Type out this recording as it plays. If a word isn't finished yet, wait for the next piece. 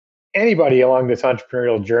anybody along this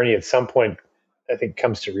entrepreneurial journey at some point, I think,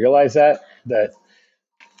 comes to realize that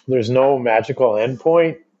there's no magical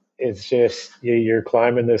endpoint. It's just you're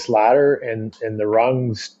climbing this ladder, and the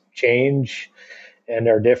rungs change and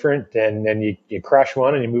are different, and then you crush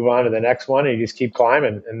one and you move on to the next one, and you just keep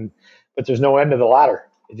climbing. And but there's no end to the ladder.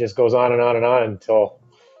 It just goes on and on and on until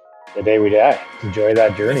the day we die. Enjoy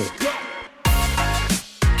that journey.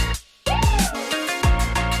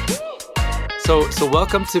 So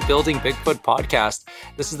welcome to Building Bigfoot podcast.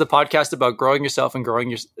 This is the podcast about growing yourself and growing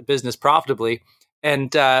your business profitably.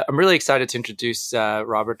 And I'm really excited to introduce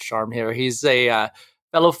Robert Ducharme here. He's a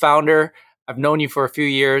fellow founder. I've known you for a few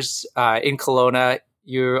years in Kelowna.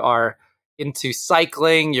 You are into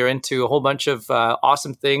cycling. You're into a whole bunch of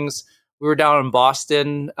awesome things. We were down in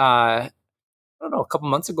Boston, I don't know, a couple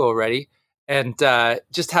months ago already, and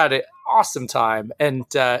just had an awesome time. And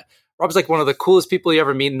Rob's like one of the coolest people you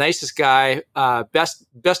ever meet, nicest guy.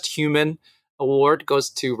 Best human award goes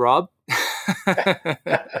to Rob.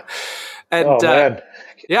 And oh man,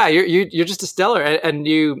 yeah, you're just a stellar, and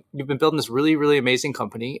you've been building this really, really amazing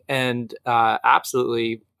company, and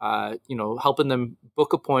absolutely, helping them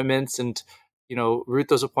book appointments and route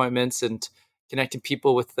those appointments and connecting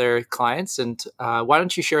people with their clients. And why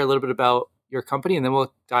don't you share a little bit about your company, and then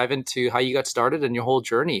we'll dive into how you got started and your whole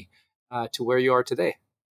journey to where you are today.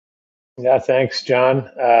 Yeah, thanks, John.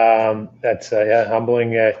 That's a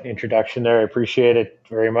humbling introduction there. I appreciate it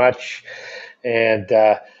very much. And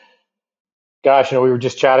gosh, we were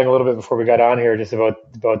just chatting a little bit before we got on here, just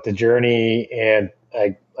about the journey. And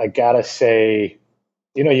I gotta say,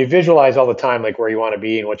 you visualize all the time, like where you want to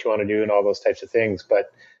be and what you want to do and all those types of things.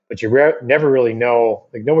 But you never really know.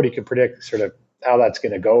 Like nobody can predict sort of how that's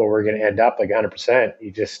going to go or where we're going to end up. Like 100%.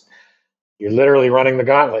 You're literally running the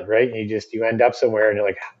gauntlet, right? And you end up somewhere, and you're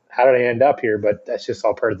like, how did I end up here? But that's just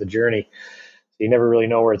all part of the journey. So you never really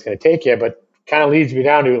know where it's going to take you. But kind of leads me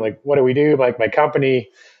down to like, what do we do? Like my company,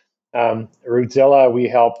 Rootzilla, we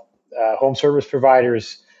help home service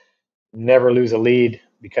providers never lose a lead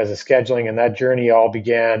because of scheduling. And that journey all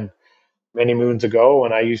began many moons ago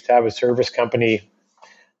when I used to have a service company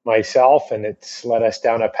myself, and it's led us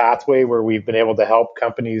down a pathway where we've been able to help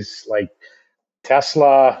companies like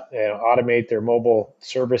Tesla automate their mobile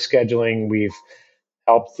service scheduling. We've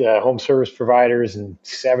helped home service providers in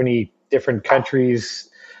 70 different countries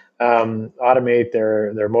automate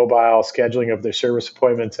their mobile scheduling of their service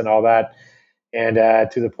appointments and all that. And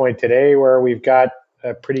to the point today where we've got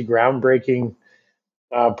a pretty groundbreaking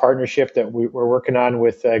partnership that we're working on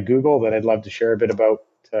with Google that I'd love to share a bit about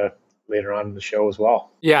later on in the show as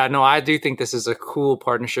well. Yeah, no, I do think this is a cool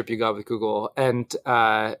partnership you got with Google. And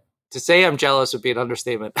to say I'm jealous would be an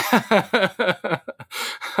understatement.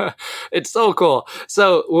 It's so cool.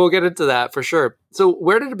 So we'll get into that for sure. So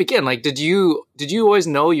where did it begin? Like, did you always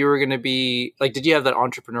know you were going to be like, did you have that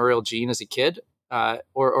entrepreneurial gene as a kid?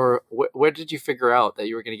 Or where did you figure out that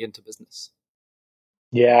you were going to get into business?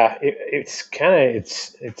 Yeah,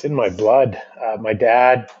 it's in my blood. My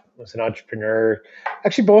dad was an entrepreneur.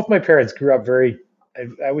 Actually, both my parents grew up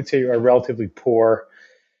I would say, are relatively poor.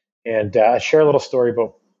 And I share a little story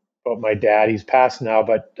about my dad. He's passed now,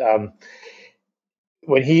 but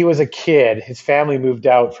when he was a kid, his family moved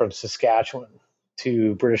out from Saskatchewan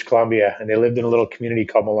to British Columbia, and they lived in a little community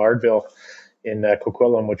called Millardville in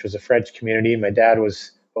Coquitlam, which was a French community. My dad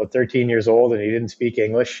was about 13 years old, and he didn't speak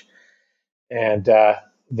English. And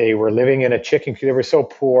they were living in a chicken coop. They were so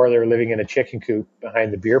poor, they were living in a chicken coop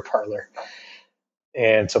behind the beer parlor.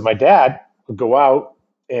 And so my dad would go out,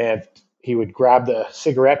 and he would grab the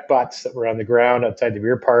cigarette butts that were on the ground outside the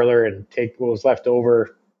beer parlor and take what was left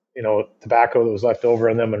over, tobacco that was left over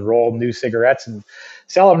in them, and roll new cigarettes and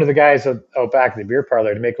sell them to the guys out back in the beer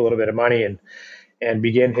parlor to make a little bit of money and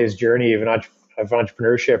begin his journey of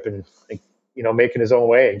entrepreneurship and, making his own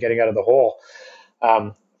way and getting out of the hole.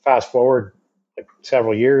 Fast forward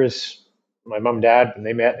several years, my mom and dad, when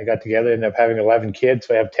they met and they got together, ended up having 11 kids.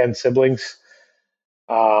 So I have 10 siblings.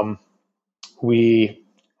 We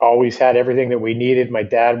always had everything that we needed. My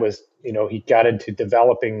dad was, he got into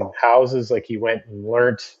developing houses. Like he went and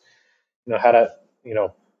learned, how to,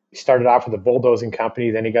 he started off with a bulldozing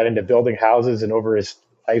company. Then he got into building houses, and over his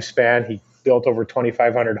lifespan, he built over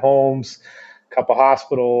 2,500 homes, a couple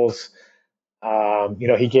hospitals.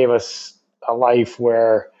 He gave us a life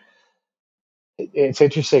where it's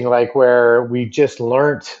interesting, like where we just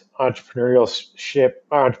learned entrepreneurship,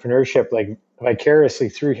 like vicariously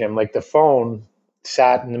through him. Like the phone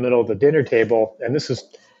sat in the middle of the dinner table, and this is,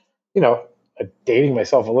 dating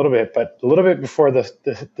myself a little bit, but a little bit before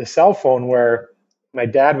the cell phone, where my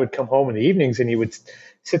dad would come home in the evenings and he would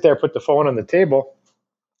sit there, put the phone on the table,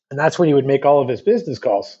 and that's when he would make all of his business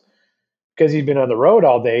calls. because he'd been on the road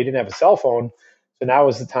all day, he didn't have a cell phone. So now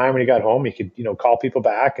was the time when he got home, he could, call people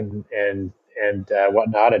back and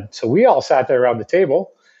whatnot. And so we all sat there around the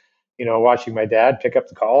table, watching my dad pick up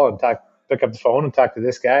the call and pick up the phone and talk to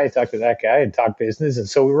this guy, talk to that guy, and talk business. And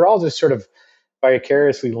so we were all just sort of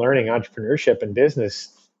vicariously learning entrepreneurship and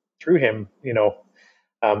business through him,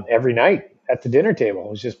 every night at the dinner table.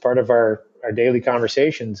 It was just part of our daily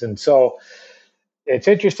conversations. And so it's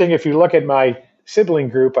interesting, if you look at my sibling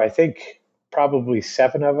group, I think probably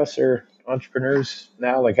 7 of us are entrepreneurs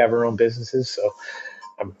now, like have our own businesses. So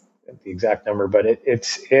I'm the exact number, but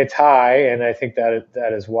it's high, and I think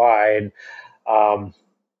that is why. And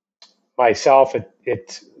myself,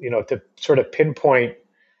 to sort of pinpoint,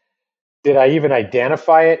 did I even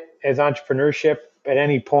identify it as entrepreneurship at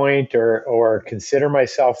any point, or consider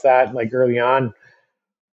myself that, like, early on?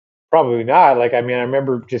 Probably not. Like, I mean, I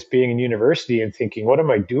remember just being in university and thinking, what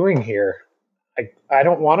am I doing here? I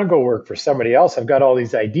don't want to go work for somebody else. I've got all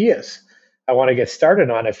these ideas I want to get started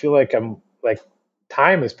on. I feel like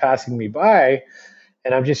time is passing me by,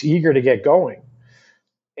 and I'm just eager to get going.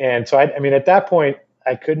 And so, I mean, at that point,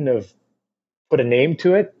 I couldn't have put a name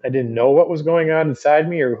to it. I didn't know what was going on inside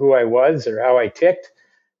me, or who I was, or how I ticked,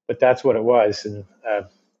 but that's what it was. And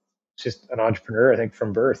just an entrepreneur, I think,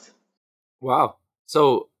 from birth. Wow.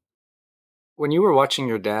 So when you were watching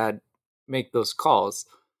your dad make those calls,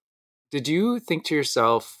 did you think to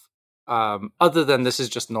yourself, other than this is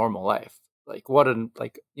just normal life, like what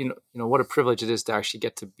what a privilege it is to actually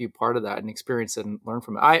get to be part of that and experience it and learn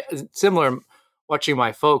from it? Similar, watching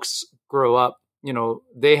my folks grow up,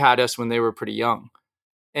 they had us when they were pretty young,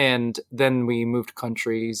 and then we moved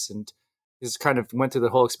countries, and just kind of went through the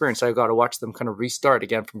whole experience. I got to watch them kind of restart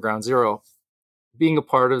again from ground zero. Being a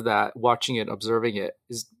part of that, watching it, observing it,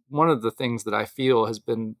 is one of the things that I feel has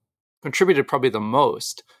been contributed probably the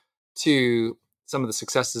most to some of the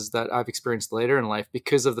successes that I've experienced later in life,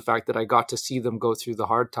 because of the fact that I got to see them go through the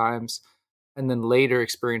hard times and then later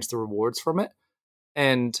experience the rewards from it.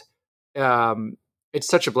 And it's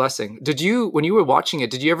such a blessing. When you were watching it,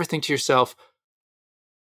 did you ever think to yourself,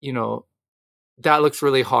 that looks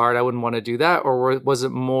really hard, I wouldn't want to do that? Or was it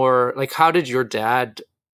more like, how did your dad,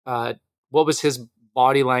 what was his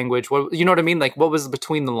body language? What, you know what I mean? Like, what was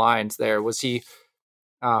between the lines there? Was he,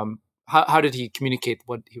 how did he communicate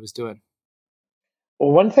what he was doing?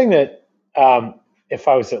 Well, one thing that, if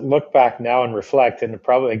I was to look back now and reflect, and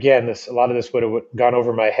probably, again, a lot of this would have gone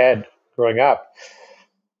over my head growing up,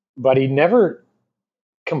 but he never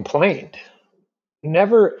complained,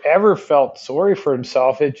 never ever felt sorry for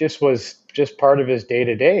himself. It just was just part of his day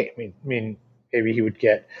to day. I mean, maybe he would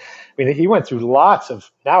get. I mean, he went through lots of.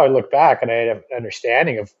 Now I look back and I had an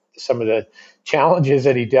understanding of some of the challenges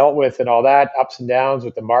that he dealt with and all that, ups and downs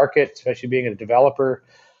with the market, especially being a developer.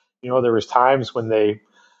 There was times when they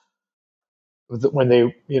things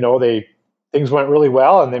went really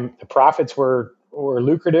well, and then the profits were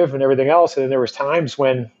lucrative and everything else. And then there was times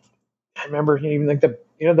when I remember even like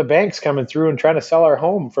the banks coming through and trying to sell our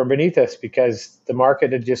home from beneath us because the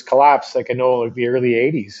market had just collapsed. Like, I know, like the early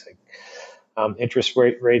 '80s, like, interest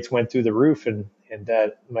rates went through the roof, and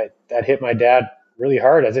that hit my dad really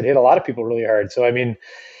hard, as it hit a lot of people really hard. So I mean,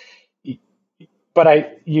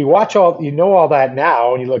 but you watch all that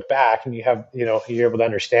now, and you look back and you have, you're able to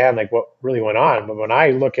understand like what really went on. But when I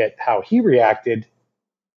look at how he reacted,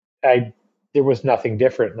 there was nothing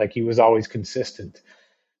different. Like, he was always consistent.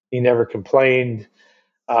 He never complained.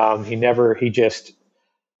 He just,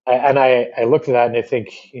 I looked at that and I think,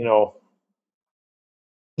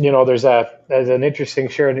 there's an interesting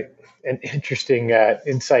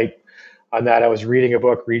insight on that. I was reading a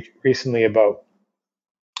book recently about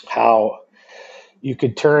how you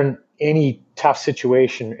could turn any tough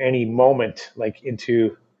situation, any moment, like,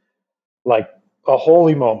 into like a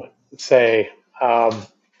holy moment. Say,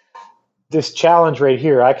 this challenge right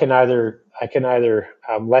here, I can either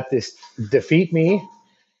let this defeat me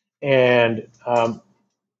and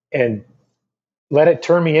let it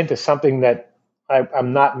turn me into something that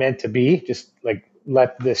I'm not meant to be. Just like,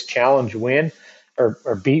 let this challenge win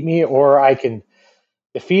or beat me, or I can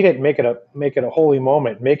defeat it and make it a holy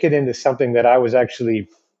moment, make it into something that I was actually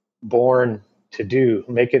born to do.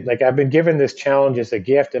 Make it like, I've been given this challenge as a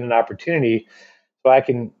gift and an opportunity, so I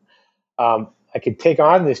could take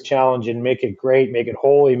on this challenge and make it great, make it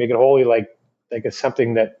holy, like it's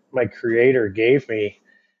something that my creator gave me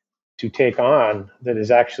to take on, that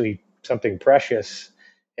is actually something precious,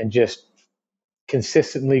 and just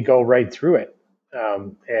consistently go right through it,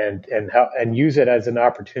 and use it as an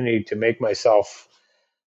opportunity to make myself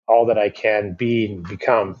all that I can be and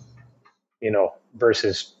become,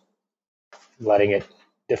 versus letting it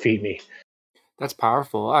defeat me. That's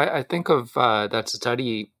powerful. I think of that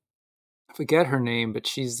study. I forget her name, but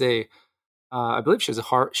she's a I believe she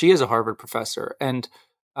is a Harvard professor, and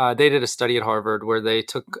they did a study at Harvard where they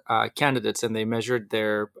took candidates and they measured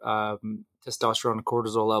their testosterone and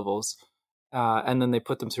cortisol levels, and then they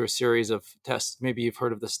put them through a series of tests. Maybe you've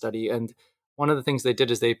heard of the study. And one of the things they did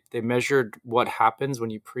is they measured what happens when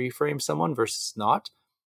you pre-frame someone versus not.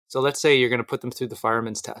 So let's say you're going to put them through the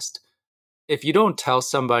fireman's test. If you don't tell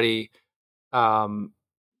somebody um,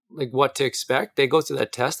 like what to expect, they go through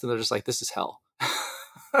that test and they're just like, "This is hell."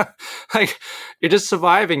 Like you're just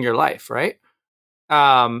surviving your life, right?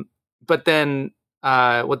 But then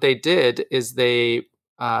what they did is they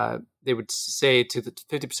would say to the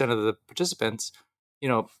 50% of the participants,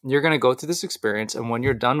 you're going to go through this experience, and when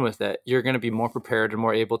you're done with it, you're going to be more prepared and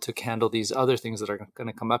more able to handle these other things that are going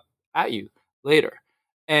to come up at you later.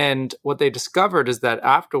 And what they discovered is that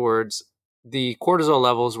afterwards, the cortisol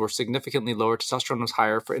levels were significantly lower. Testosterone was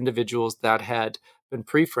higher for individuals that had been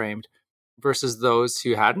pre-framed versus those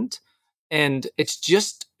who hadn't. And it's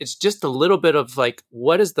just a little bit of like,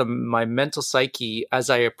 what is my mental psyche as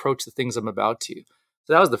I approach the things I'm about to.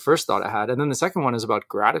 So that was the first thought I had. And then the second one is about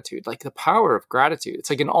gratitude, like the power of gratitude. It's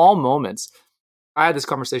like in all moments. I had this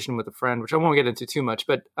conversation with a friend, which I won't get into too much,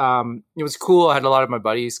 but it was cool. I had a lot of my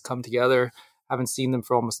buddies come together. Haven't seen them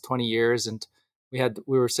for almost 20 years. And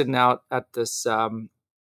we were sitting out at this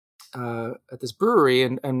brewery,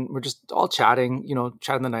 and we're just all chatting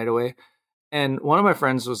the night away. And one of my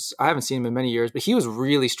friends I haven't seen him in many years, but he was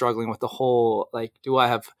really struggling with the whole, like, do I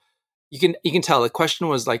have, you can tell the question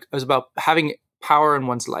was like, it was about having power in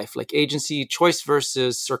one's life, like agency, choice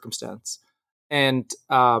versus circumstance. And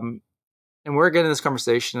we're getting this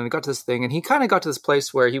conversation, and it got to this thing, and he kind of got to this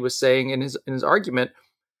place where he was saying in his argument,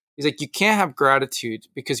 he's like, you can't have gratitude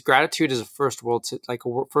because gratitude is a first world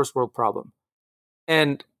problem.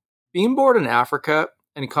 And being born in Africa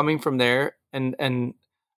and coming from there, and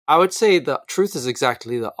I would say the truth is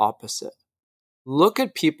exactly the opposite. Look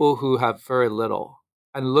at people who have very little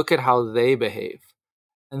and look at how they behave,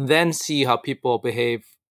 and then see how people behave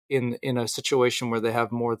in a situation where they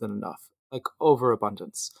have more than enough, like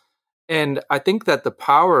overabundance. And I think that the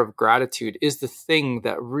power of gratitude is the thing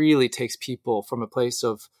that really takes people from a place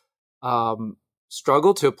of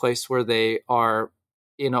struggle to a place where they are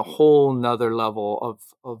in a whole nother level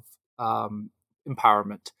of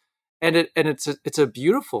empowerment. And it's a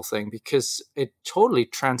beautiful thing because it totally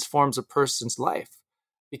transforms a person's life,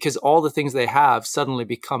 because all the things they have suddenly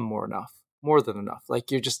become more than enough. Like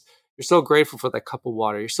you're so grateful for that cup of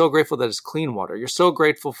water. You're so grateful that it's clean water. You're so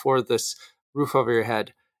grateful for this roof over your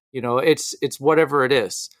head. It's whatever it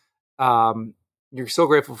is. You're so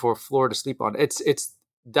grateful for a floor to sleep on.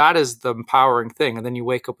 That is the empowering thing. And then you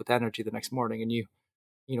wake up with energy the next morning, and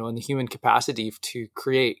and the human capacity to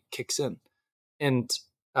create kicks in. And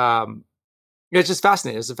it's just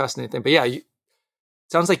fascinating. It's a fascinating thing. But yeah,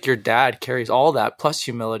 sounds like your dad carries all that, plus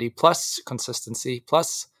humility, plus consistency,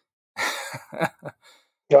 plus.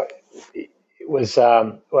 It was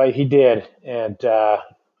well, he did, and I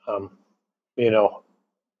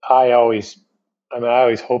always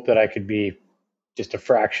hope that I could be just a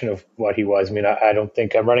fraction of what he was. I mean, I don't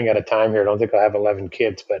think I'm running out of time here. I don't think I'll have 11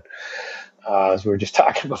 kids, but as we were just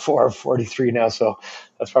talking before, I'm 43 now, so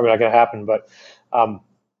that's probably not going to happen. But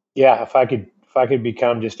yeah, if I could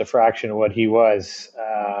become just a fraction of what he was,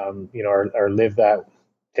 or live that,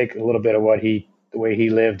 take a little bit of the way he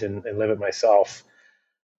lived and live it myself.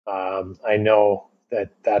 I know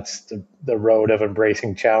that's the road of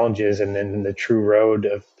embracing challenges, and then the true road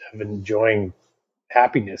of enjoying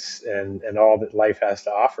happiness and all that life has to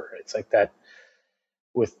offer. It's like that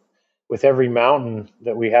with every mountain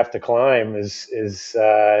that we have to climb is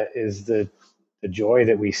the joy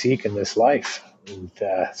that we seek in this life. And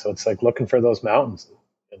so it's like looking for those mountains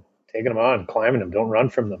and taking them on, climbing them. Don't run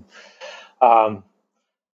from them.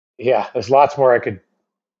 Yeah, there's lots more I could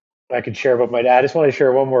share about my dad. I just want to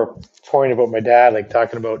share one more point about my dad, like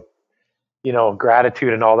talking about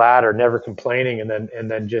gratitude and all that, or never complaining, and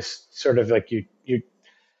then just sort of like you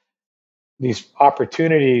these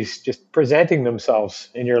opportunities just presenting themselves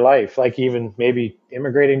in your life, like even maybe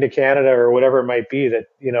immigrating to Canada or whatever it might be. That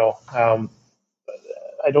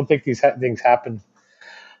I don't think these things happen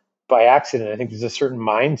by accident. I think there's a certain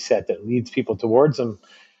mindset that leads people towards them.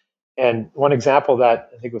 And one example that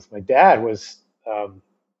I think with my dad was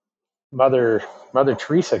Mother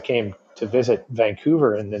Teresa came to visit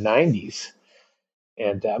Vancouver in the 90s.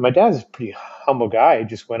 And my dad's a pretty humble guy. He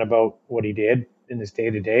just went about what he did in his day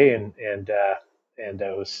to day, and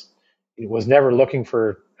was never looking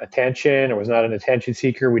for attention, or was not an attention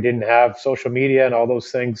seeker. We didn't have social media and all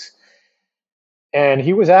those things. And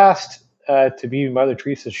he was asked to be Mother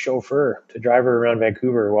Teresa's chauffeur, to drive her around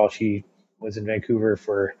Vancouver while she was in Vancouver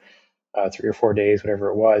for 3 or 4 days, whatever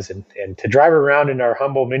it was, and to drive her around in our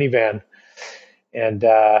humble minivan.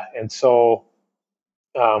 And so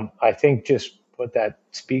I think just what that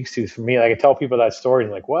speaks to for me, like I tell people that story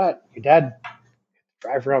and like, what, your dad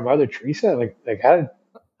drive around Mother Teresa? Like how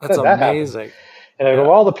That's did that happen? amazing. And I go, Yeah.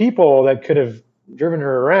 all the people that could have driven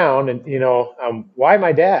her around, and why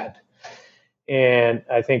my dad? And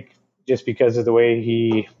I think just because of the way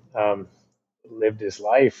he lived his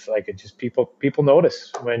life, like it just people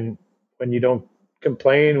notice when you don't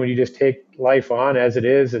complain, when you just take life on as it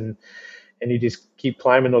is, and you just keep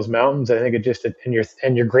climbing those mountains. I think it just,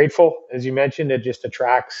 and you're grateful, as you mentioned, it just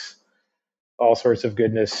attracts all sorts of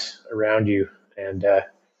goodness around you, and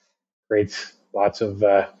creates lots of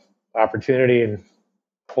opportunity and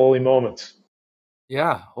holy moments.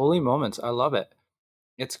 Yeah. Holy moments. I love it.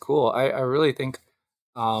 It's cool. I really think,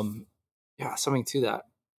 yeah, something to that.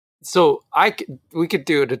 So we could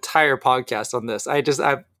do an entire podcast on this. I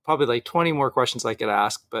have probably like 20 more questions I could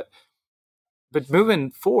ask, but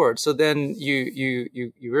moving forward, so then you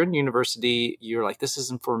were in university, you're like, this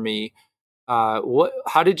isn't for me.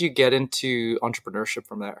 How did you get into entrepreneurship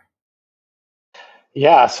from there?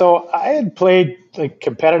 Yeah, so I had played like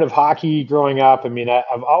competitive hockey growing up. I mean,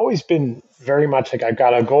 I've always been very much like I've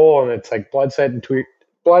got a goal, and it's like blood, sweat,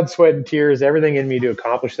 and tears, everything in me to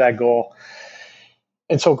accomplish that goal.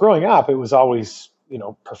 And so growing up, it was always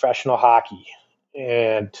professional hockey,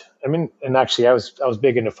 and I mean, and actually, I was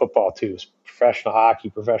big into football too. It was professional hockey,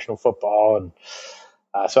 professional football,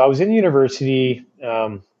 and so I was in university,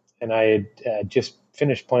 and I had just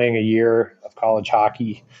finished playing a year of college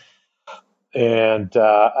hockey, and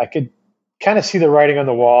I could kind of see the writing on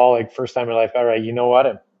the wall. Like first time in my life, all right, you know what?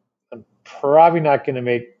 I'm probably not going to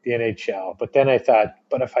make the NHL. But then I thought,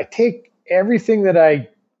 but if I take everything that I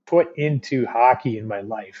put into hockey in my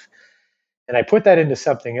life and I put that into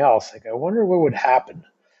something else, like I wonder what would happen.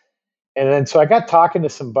 And then so I got talking to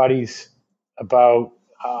some buddies about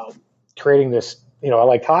creating this. I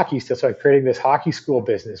liked hockey still, so I'm creating this hockey school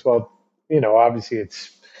business. Well, obviously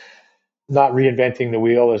it's not reinventing the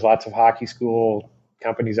wheel. There's lots of hockey school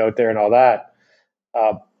companies out there and all that.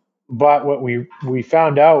 Uh, but what we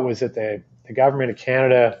found out was that the government of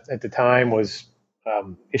Canada at the time was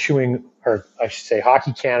issuing, or I should say,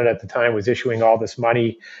 Hockey Canada at the time was issuing all this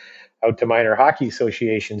money out to minor hockey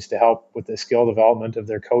associations to help with the skill development of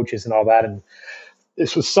their coaches and all that. And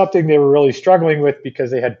this was something they were really struggling with because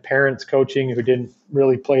they had parents coaching who didn't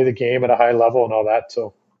really play the game at a high level and all that.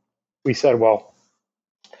 So we said, well,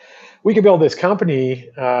 we could build this company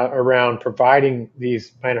around providing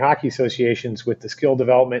these minor hockey associations with the skill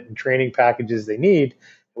development and training packages they need.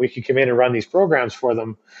 We could come in and run these programs for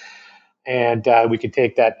them, and we could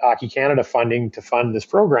take that Hockey Canada funding to fund this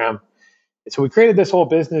program. And so we created this whole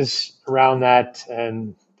business around that,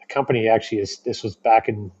 and the company actually this was back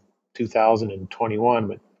in 2021,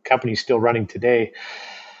 but the company's still running today.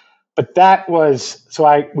 But that was, so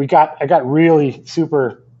I got really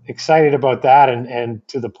super excited about that, and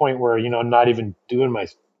to the point where I'm not even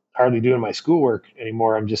hardly doing my schoolwork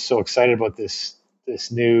anymore. I'm just so excited about this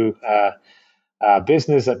new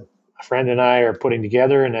business that a friend and I are putting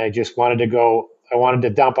together, and I just wanted to go. I wanted to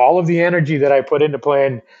dump all of the energy that I put into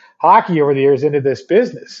playing hockey over the years into this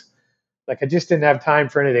business. Like I just didn't have time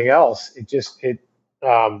for anything else.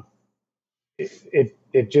 Um,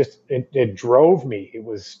 it drove me. It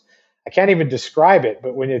was, I can't even describe it,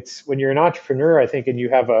 but when you're an entrepreneur, I think, and you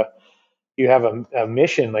have a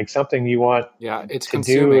mission, like something you want It's to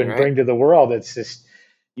do and right? bring to the world. It's just,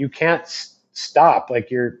 you can't stop.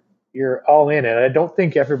 Like you're all in. And I don't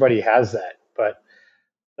think everybody has that, but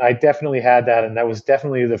I definitely had that. And that was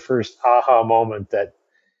definitely the first aha moment that,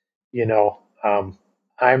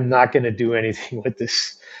 I'm not going to do anything with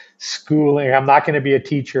this schooling. I'm not going to be a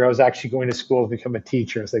teacher. I was actually going to school to become a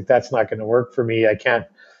teacher. I was like, that's not going to work for me. I can't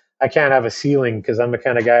have a ceiling because I'm the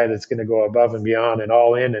kind of guy that's going to go above and beyond and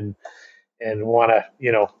all in and want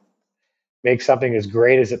to, make something as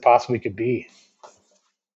great as it possibly could be.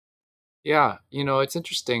 Yeah, it's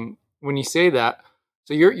interesting when you say that.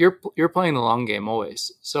 So you're playing the long game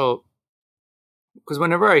always. So because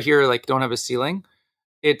whenever I hear like don't have a ceiling,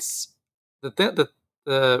 it's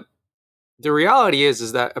the reality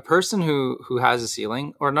is that a person who has a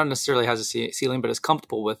ceiling, or not necessarily has a ceiling but is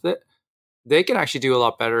comfortable with it, they can actually do a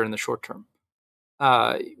lot better in the short term.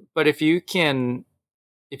 But if you can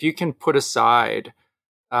put aside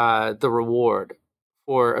the reward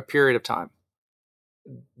for a period of time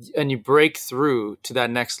and you break through to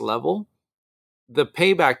that next level, the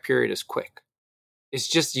payback period is quick. It's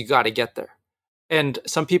just you got to get there. And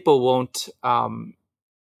some people won't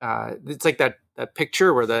it's like that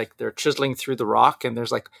picture where they're chiseling through the rock, and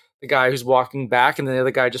there's like the guy who's walking back, and the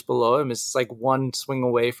other guy just below him is like one swing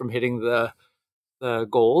away from hitting the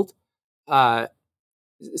gold. Uh,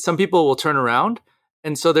 some people will turn around,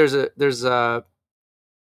 and so there's a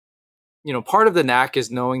part of the knack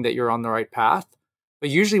is knowing that you're on the right path. But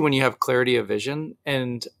usually when you have clarity of vision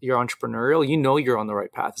and you're entrepreneurial, you're on the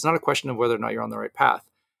right path. It's not a question of whether or not you're on the right path.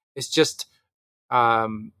 It's just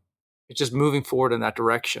moving forward in that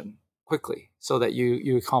direction quickly so that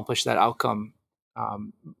you accomplish that outcome.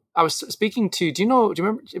 I was speaking to, do you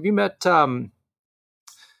remember, have you met Tom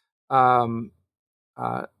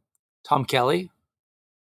Kelly?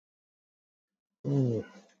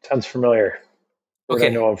 Sounds familiar. Where do I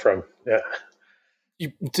know him from? Yeah.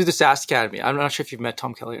 Through the SaaS Academy. I'm not sure if you've met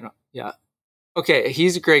Tom Kelly or not. Yeah. Okay.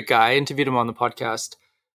 He's a great guy. I interviewed him on the podcast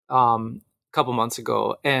a couple months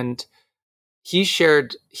ago, and he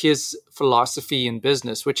shared his philosophy in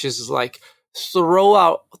business, which is like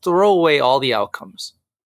throw away all the outcomes.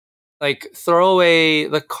 Like throw away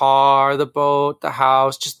the car, the boat, the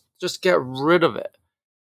house, just get rid of it.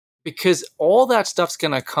 Because all that stuff's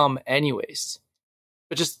going to come anyways.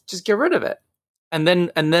 But just get rid of it. And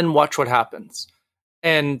then watch what happens.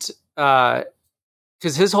 And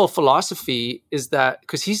because his whole philosophy is that,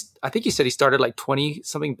 because I think he said he started like 20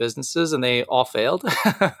 something businesses and they all failed.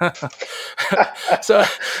 So,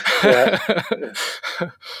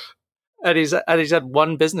 and he's had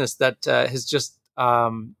one business that has just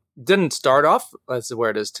didn't start off as where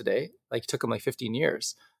it is today. Like it took him like 15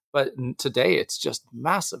 years, but today it's just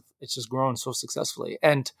massive. It's just grown so successfully.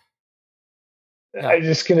 And I'm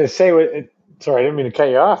just gonna say, sorry, I didn't mean to cut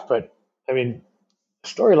you off, but I mean, a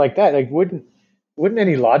story like that, like wouldn't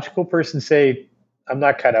any logical person say, I'm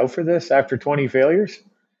not cut out for this after 20 failures?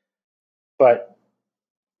 But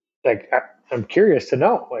like, I'm curious to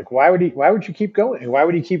know, like, why would you keep going? Why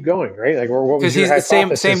would he keep going? Right? Like, what was your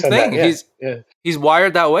hypothesis? Same thing. He's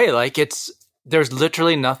wired that way. Like there's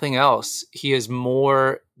literally nothing else he is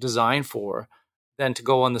more designed for than to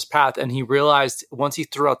go on this path. And he realized once he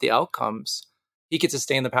threw out the outcomes, he could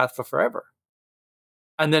sustain the path for forever.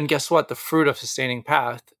 And then guess what? The fruit of sustaining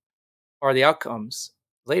path are the outcomes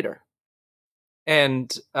later.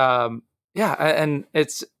 And and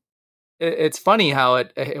it's funny how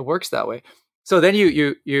it works that way. So then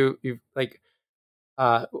you like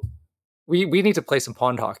we need to play some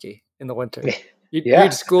pond hockey in the winter.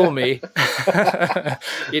 You'd school me.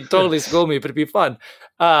 You'd totally school me, but it'd be fun.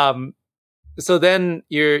 So then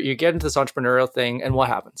you get into this entrepreneurial thing, and what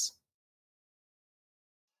happens?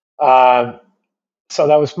 So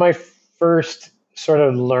that was my first sort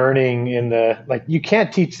of learning you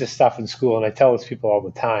can't teach this stuff in school. And I tell this people all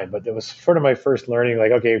the time, but it was sort of my first learning,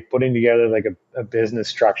 like, okay, putting together like a business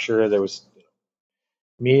structure. There was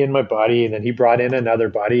me and my buddy, and then he brought in another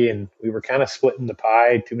buddy, and we were kind of splitting the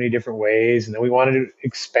pie too many different ways. And then we wanted to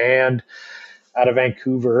expand out of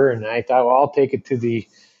Vancouver. And I thought, well, I'll take it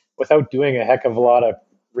without doing a heck of a lot of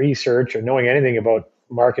research or knowing anything about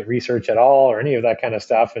market research at all or any of that kind of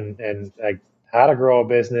stuff, and like how to grow a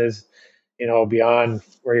business, beyond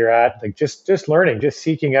where you're at, like just learning, just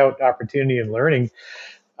seeking out opportunity and learning.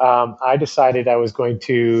 I decided I was going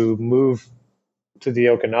to move to the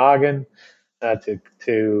Okanagan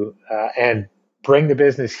and bring the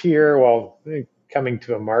business here while coming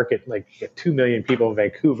to a market like 2 million people in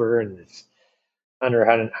Vancouver, and it's under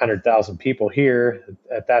 100,000 people here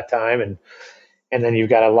at that time. And then you've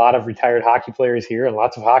got a lot of retired hockey players here and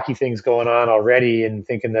lots of hockey things going on already, and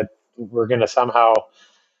thinking that we're going to somehow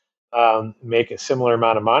make a similar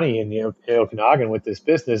amount of money in the Okanagan with this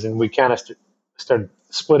business. And we kind of started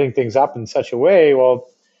splitting things up in such a way. Well,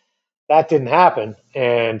 that didn't happen.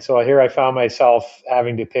 And so here I found myself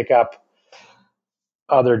having to pick up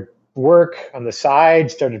other work on the side,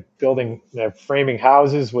 started building framing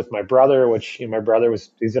houses with my brother, which my brother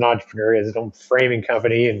he's an entrepreneur, he has his own framing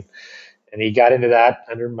company, and he got into that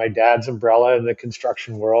under my dad's umbrella in the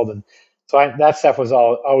construction world. And so that stuff was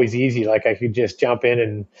always easy. Like I could just jump in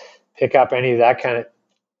and pick up any of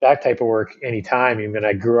that type of work anytime. Even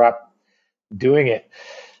I grew up doing it.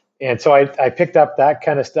 And so I picked up that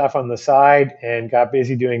kind of stuff on the side and got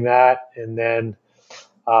busy doing that. And then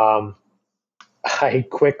I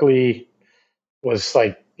quickly was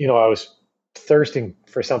like, I was thirsting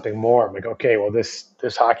for something more. I'm like, okay, well, this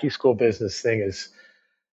hockey school business thing is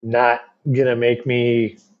not going to make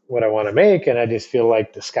me what I want to make. And I just feel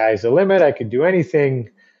like the sky's the limit. I could do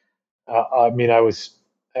anything. I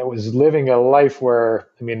was living a life where,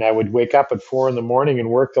 I would wake up at 4 a.m. and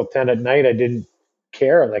work till 10 at night. I didn't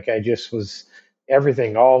care. Like I just was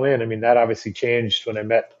everything all in. That obviously changed when I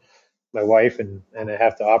met my wife, and I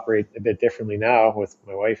have to operate a bit differently now with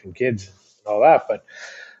my wife and kids and all that. But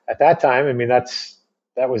at that time, I mean, that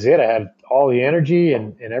was it. I had all the energy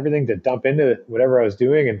and everything to dump into whatever I was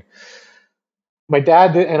doing. And my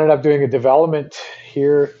dad ended up doing a development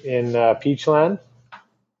here in Peachland,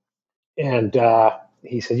 and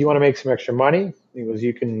he said, "You want to make some extra money?" He goes,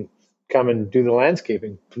 "You can come and do the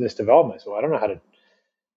landscaping for this development." So I don't know how to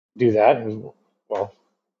do that. He goes, "Well,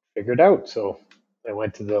 figure it out." So I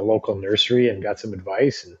went to the local nursery and got some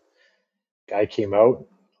advice. And the guy came out,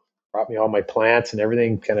 brought me all my plants and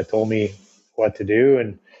everything, kind of told me what to do,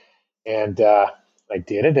 and I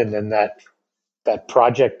did it. And then that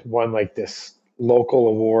project won like this local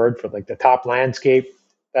award for like the top landscape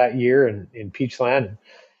that year in Peachland.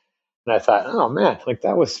 And I thought, oh man, like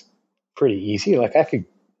that was pretty easy. Like I could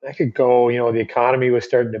go, the economy was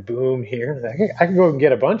starting to boom here. I could go and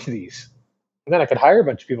get a bunch of these. And then I could hire a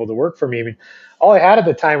bunch of people to work for me. I mean, all I had at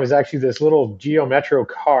the time was actually this little Geo Metro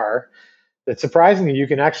car that surprisingly you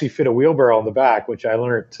can actually fit a wheelbarrow in the back, which I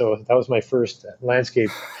learned. So that was my first landscape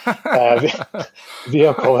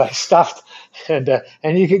vehicle that I stuffed, and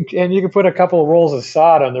you can put a couple of rolls of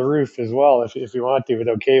sod on the roof as well if you want to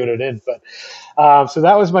without caving it in. But so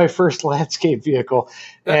that was my first landscape vehicle.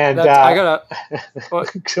 And I got a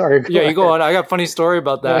sorry. Yeah, you go on. I got a funny story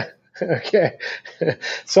about that. Okay.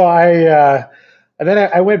 So and then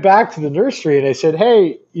I went back to the nursery and I said,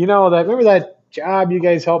 "Hey, remember that job you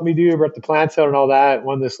guys helped me do, brought the plants out and all that,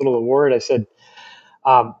 won this little award." I said,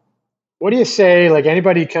 what do you say, like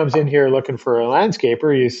anybody comes in here looking for a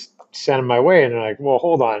landscaper, you send them my way? And they're like, "Well,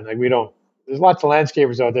 hold on. Like there's lots of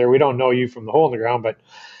landscapers out there. We don't know you from the hole in the ground, but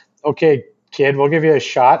okay, kid, we'll give you a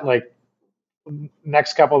shot. Like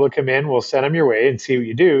next couple that come in, we'll send them your way and see what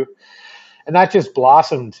you do." And that just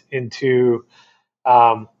blossomed into,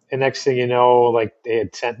 the next thing you know, like they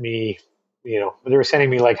had sent me, they were sending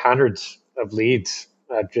me like hundreds of leads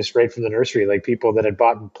just right from the nursery, like people that had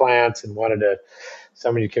bought plants and wanted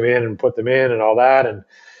somebody to come in and put them in and all that. And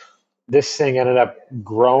this thing ended up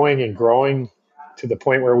growing and growing to the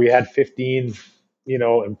point where we had 15,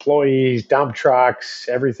 employees, dump trucks,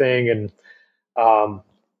 everything. And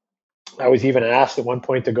I was even asked at one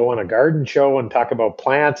point to go on a garden show and talk about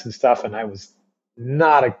plants and stuff. And I was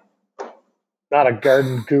not a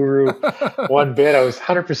garden guru one bit. I was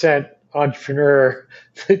 100% entrepreneur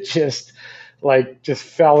that just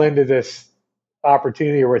fell into this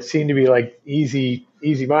opportunity where it seemed to be like easy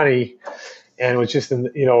money, and was just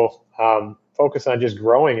focused on just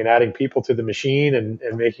growing and adding people to the machine and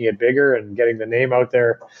making it bigger and getting the name out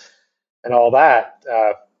there and all that,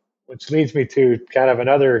 which leads me to kind of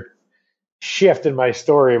another shift in my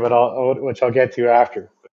story, but which I'll get to after.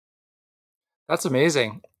 That's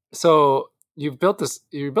amazing. So you're building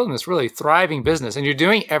this really thriving business, and you're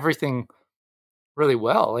doing everything really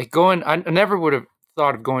well. Like I never would have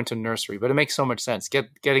thought of going to nursery, but it makes so much sense.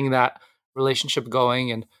 Getting that relationship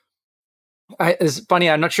going. And it's funny,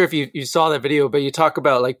 I'm not sure if you saw that video, but you talk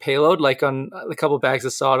about like payload, like on a couple of bags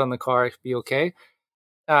of sod on the car, it'd be okay.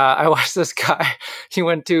 I watched this guy. He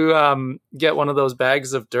went to get one of those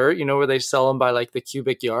bags of dirt, where they sell them by like the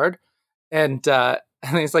cubic yard, and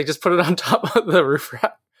he's like, just put it on top of the roof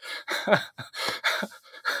rack.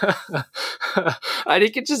 And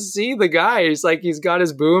you can just see the guy. He's like, he's got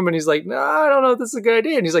his boom, and he's like, "No, I don't know if this is a good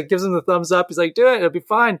idea." And he's like, gives him the thumbs up. He's like, "Do it. It'll be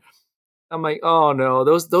fine." I'm like, oh no,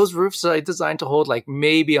 those roofs are designed to hold like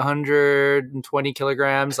maybe 120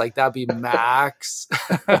 kilograms. Like that'd be max.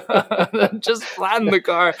 Just flatten the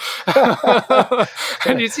car.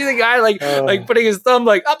 And you see the guy like putting his thumb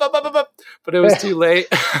like up, but it was too late.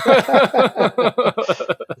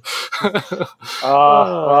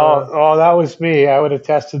 Oh, that was me. I would have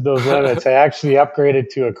tested those limits. I actually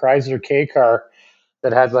upgraded to a Chrysler K car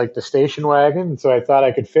that had like the station wagon. So I thought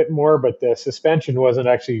I could fit more, but the suspension wasn't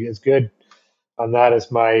actually as good on that as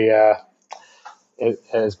my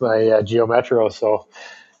Geo Metro. So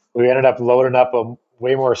we ended up loading up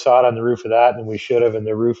way more sod on the roof of that than we should have, and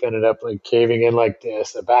the roof ended up like caving in like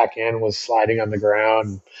this. The back end was sliding on the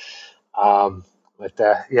ground. That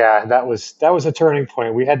was a turning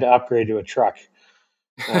point. We had to upgrade to a truck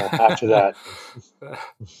after that.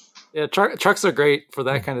 Yeah, trucks are great for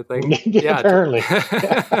that kind of thing. Yeah, apparently.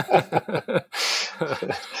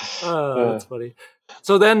 Oh, that's funny.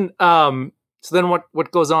 So then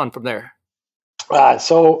what goes on from there?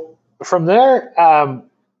 So from there,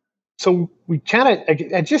 so we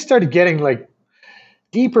I just started getting like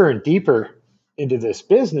deeper and deeper into this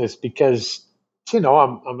business because,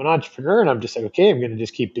 I'm an entrepreneur and I'm just like, okay, I'm going to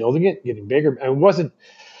just keep building it, getting bigger. And it wasn't,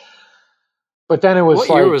 but then it was what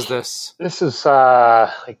year was this? This is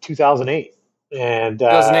like 2008. And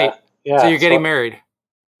 2008. yeah. So you're getting married.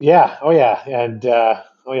 Yeah. Oh yeah. And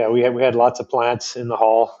oh yeah, we had lots of plants in the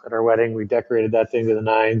hall at our wedding. We decorated that thing to the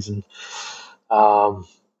nines, and um,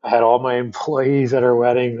 I had all my employees at our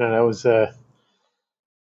wedding, and it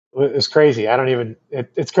was crazy. I don't even.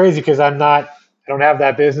 It's crazy because I don't have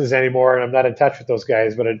that business anymore, and I'm not in touch with those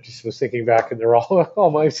guys. But I just was thinking back, and they're all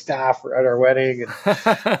all my staff were at our wedding,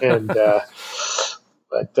 and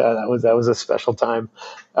but that was a special time.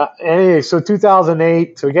 Anyway, so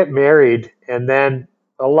 2008, so we get married, and then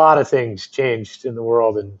a lot of things changed in the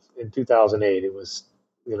world in 2008. It was,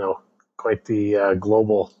 you know, quite the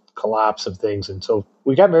global collapse of things, and so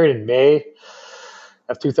we got married in May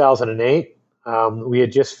of 2008. We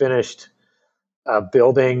had just finished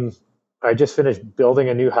building. I just finished building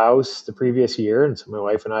a new house the previous year, and so my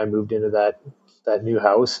wife and I moved into that new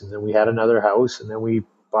house, and then we had another house, and then we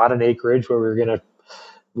bought an acreage where we were going to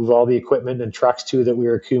move all the equipment and trucks to that we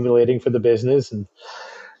were accumulating for the business, and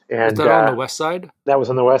Was and that on the west side? that was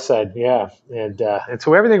on the west side, yeah, and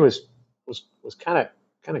so everything was kind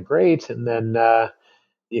of great, and then the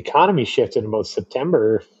economy shifted in about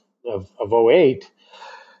September of '08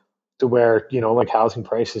 to where, like, housing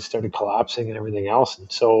prices started collapsing and everything else,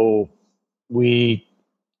 and so we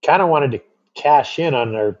kind of wanted to cash in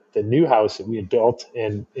on the new house that we had built,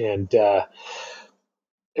 and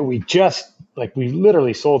we just, like, we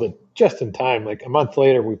literally sold it just in time. Like a month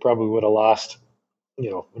later, we probably would have lost,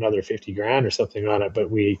 another 50 grand or something on it. But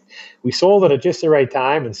we sold it at just the right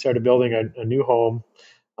time and started building a new home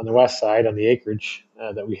on the west side on the acreage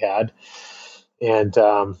that we had, and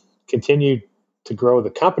continued to grow the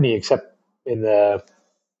company. Except in the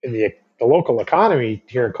local economy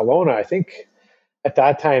here in Kelowna, I think at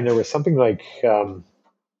that time there was something like it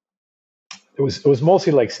was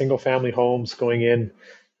mostly like single family homes going in,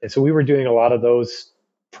 and so we were doing a lot of those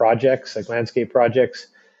projects, like landscape projects.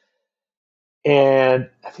 And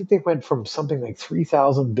I think they went from something like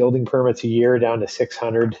 3,000 building permits a year down to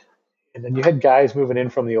 600. And then you had guys moving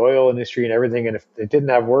in from the oil industry and everything. And if they didn't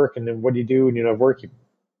have work, and then what do you do when you don't have work? You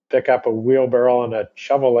pick up a wheelbarrow and a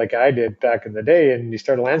shovel like I did back in the day, and you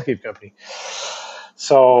start a landscape company.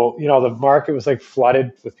 So, the market was like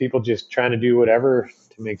flooded with people just trying to do whatever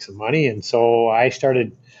to make some money. And so I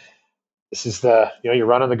started, this is you're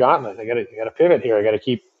running the gauntlet. I got to pivot here. I got to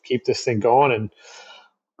keep this thing going. And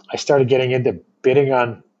I started getting into bidding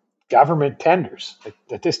on government tenders. Like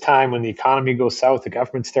at this time, when the economy goes south, the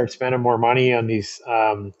government starts spending more money on these,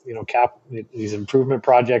 these improvement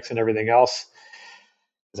projects and everything else.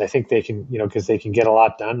 Because I think they can, because they can get a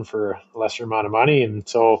lot done for a lesser amount of money. And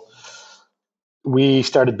so we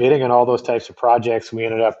started bidding on all those types of projects. We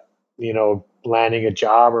ended up, landing a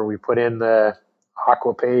job where we put in the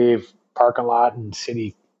Aquapave parking lot in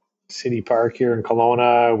City Park here in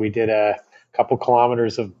Kelowna. We did a couple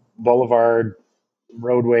kilometers of boulevard,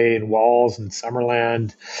 roadway, and walls in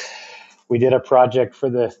Summerland. We did a project for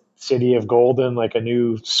the city of Golden, like a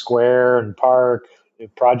new square and park. A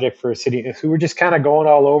project for a city. We were just kind of going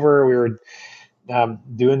all over. We were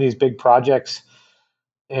doing these big projects,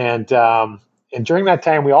 and during that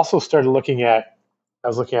time, we also started looking at. I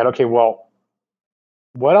was looking at, okay, well,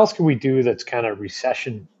 what else can we do that's kind of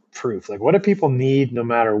recession proof? Like, what do people need no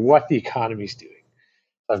matter what the economy's doing?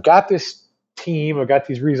 I've got this team, I've got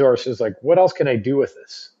these resources. Like, what else can I do with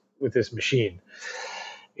this machine?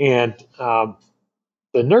 And the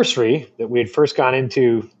nursery that we had first gone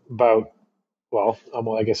into about,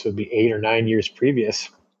 I guess it would be 8 or 9 years previous,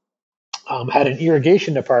 had an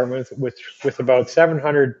irrigation department with about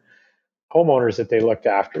 700 homeowners that they looked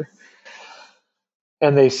after.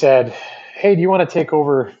 And they said, hey, do you want to take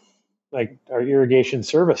over like our irrigation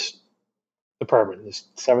service department? There's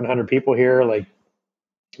 700 people here. Like,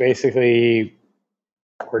 basically,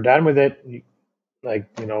 we're done with it. Like,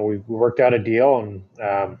 we worked out a deal and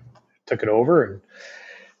took it over. And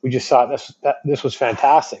we just thought this was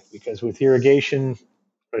fantastic, because with irrigation,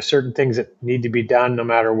 there's certain things that need to be done no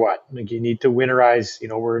matter what. Like, you need to winterize.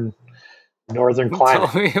 We're in northern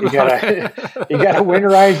climate. You gotta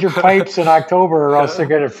winterize your pipes in October, or else they're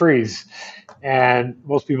gonna freeze. And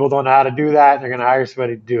most people don't know how to do that, and they're gonna hire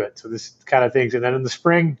somebody to do it. So this kind of things. And then in the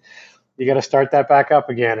spring, you got to start that back up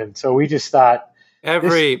again. And so we just thought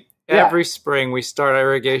every spring we start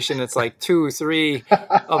irrigation. It's like 2, 3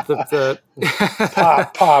 of the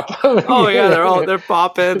pop. Oh yeah, they're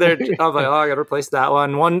popping. I'm like, I got to replace that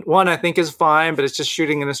one. One I think is fine, but it's just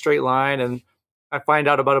shooting in a straight line. And I find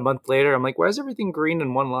out about a month later, I'm like, why is everything green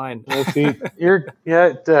in one line? Well, see,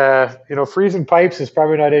 freezing pipes is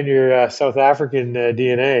probably not in your South African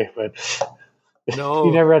DNA, but no,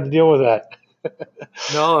 you never had to deal with that.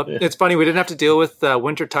 No, it's funny. We didn't have to deal with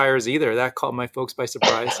winter tires either. That caught my folks by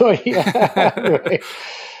surprise. Oh, yeah. Right.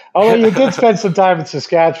 Although you did spend some time in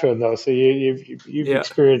Saskatchewan, though, so you've Yeah.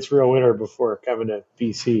 experienced real winter before coming to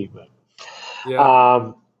BC. But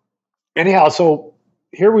Yeah. anyhow, so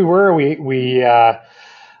here we were. We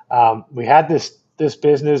had this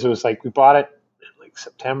business. It was like we bought it in like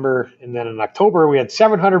September, and then in October we had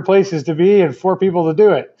 700 places to be and 4 people to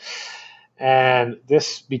do it. And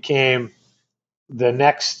this became the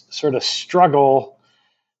next sort of struggle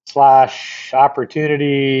slash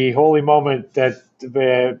opportunity, holy moment that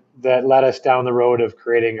led us down the road of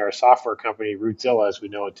creating our software company, Rootzilla, as we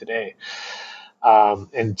know it today.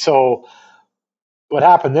 And so what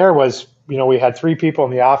happened there was, we had 3 people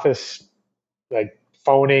in the office, like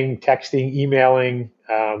phoning, texting, emailing,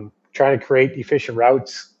 trying to create efficient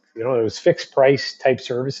routes. It was fixed price type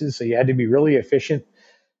services, so you had to be really efficient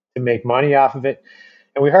to make money off of it.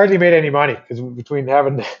 And we hardly made any money because between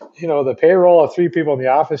having, the payroll of 3 people in the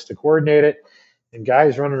office to coordinate it and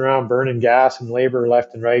guys running around burning gas and labor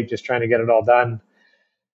left and right, just trying to get it all done,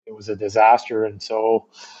 it was a disaster. And so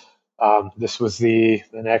this was the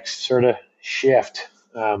next sort of shift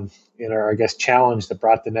in our, I guess, challenge that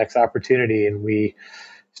brought the next opportunity. And we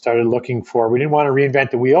started looking we didn't want to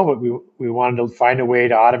reinvent the wheel, but we wanted to find a way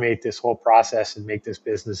to automate this whole process and make this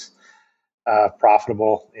business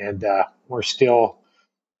profitable. And we're still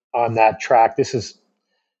on that track. This is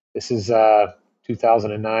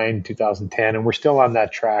 2009, 2010, and we're still on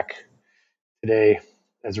that track today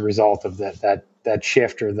as a result of that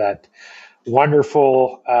shift, or that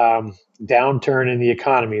wonderful downturn in the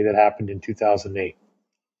economy that happened in 2008.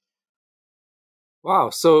 Wow.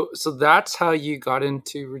 So that's how you got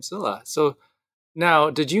into Rootzilla. So now,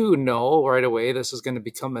 did you know right away this was going to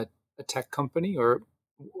become a tech company, or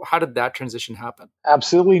how did that transition happen?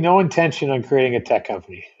 Absolutely no intention on creating a tech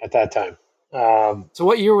company at that time. So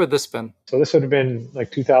what year would this been? So this would have been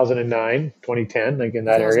like 2009, 2010, like in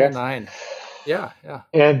that area. 2009. Yeah.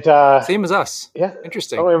 And same as us. Yeah.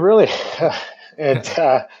 Interesting. Oh, really? And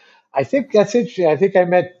I think that's interesting. I think I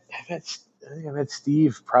met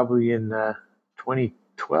Steve probably in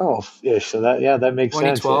 2012 ish. So that makes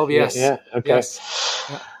 2012, sense. yes. Yeah. Okay.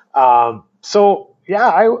 Yes. Yeah. So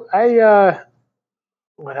yeah, I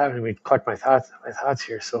what happened? We collect my thoughts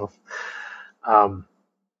here. So,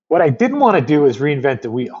 what I didn't want to do is reinvent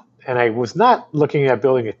the wheel, and I was not looking at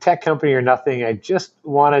building a tech company or nothing. I just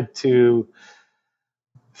wanted to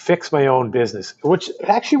fix my own business, which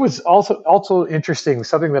actually was also interesting.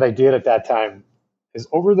 Something that I did at that time is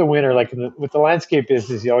over the winter, like with the landscape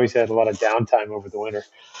business, you always had a lot of downtime over the winter,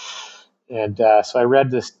 and so I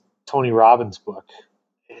read this Tony Robbins book,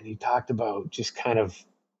 and he talked about just kind of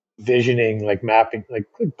visioning, like mapping, like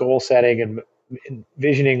goal setting and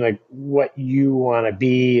envisioning like what you want to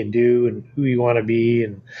be and do and who you want to be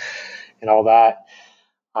and all that.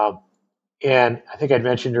 And I think I'd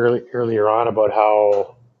mentioned earlier on about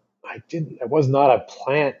how I was not a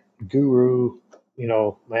plant guru,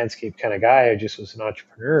 landscape kind of guy. I just was an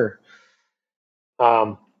entrepreneur.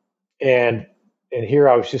 And here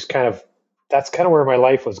I was just that's kind of where my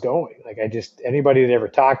life was going. Like anybody that ever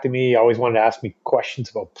talked to me always wanted to ask me questions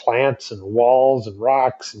about plants and walls and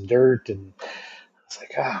rocks and dirt. And it's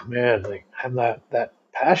like, oh man, like I'm not that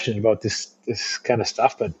passionate about this kind of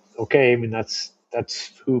stuff, but okay. I mean, that's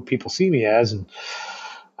who people see me as. And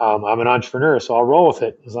I'm an entrepreneur, so I'll roll with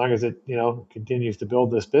it as long as it, continues to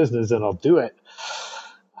build this business, and I'll do it.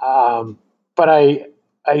 But I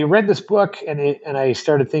read this book and I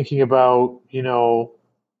started thinking about,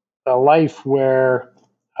 a life where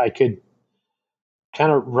I could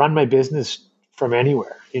kind of run my business from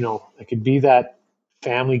anywhere. I could be that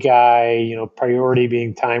family guy, priority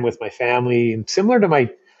being time with my family, and similar to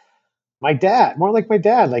my dad, more like my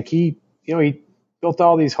dad. Like he built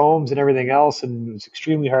all these homes and everything else, and was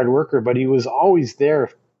extremely hard worker, but he was always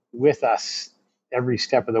there with us every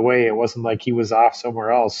step of the way. It wasn't like he was off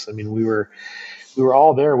somewhere else. I mean, we were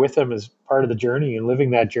all there with him as part of the journey and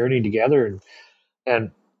living that journey together.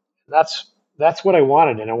 And that's what I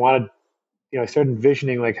wanted. And I wanted, I started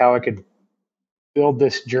envisioning like how I could build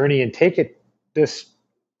this journey and take this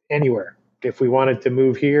anywhere. If we wanted to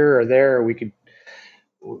move here or there, we could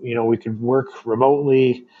work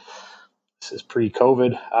remotely. This is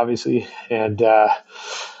pre-COVID, obviously. And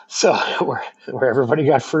so where everybody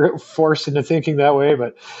got forced into thinking that way.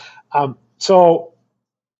 But so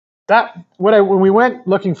when we went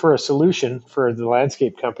looking for a solution for the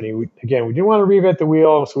landscape company, we didn't want to reinvent the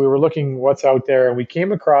wheel, so we were looking what's out there, and we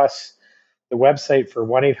came across the website for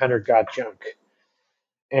 1-800-GOT-JUNK,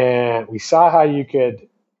 and we saw how you could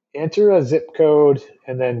enter a zip code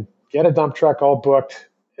and then get a dump truck all booked,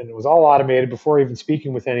 and it was all automated before even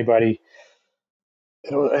speaking with anybody.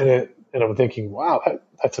 And I'm thinking, wow,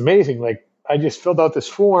 that's amazing! Like I just filled out this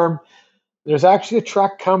form. There's actually a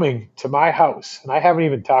truck coming to my house, and I haven't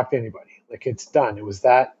even talked to anybody. Like, it's done. It was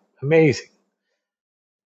that amazing.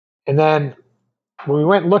 And then when we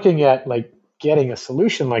went looking at like getting a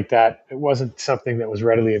solution like that, it wasn't something that was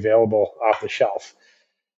readily available off the shelf.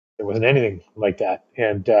 There wasn't anything like that.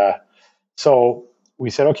 And so we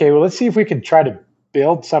said, okay, well, let's see if we can try to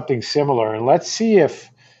build something similar, and let's see if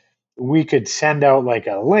we could send out like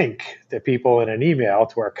a link to people in an email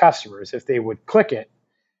to our customers. If they would click it,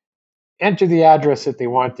 enter the address that they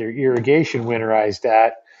want their irrigation winterized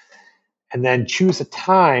at, and then choose a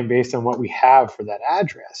time based on what we have for that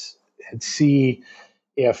address, and see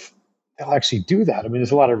if they'll actually do that. I mean,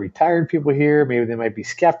 there's a lot of retired people here. Maybe they might be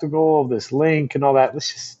skeptical of this link and all that.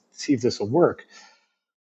 Let's just see if this will work.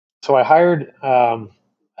 So I hired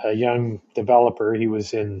a young developer. He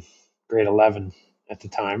was in grade 11 at the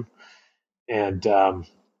time. And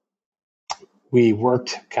we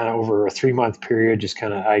worked kind of over a 3-month period, just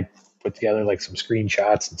kind of, I put together like some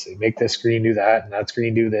screenshots and say, make this screen do that, and that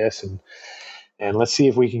screen do this. And let's see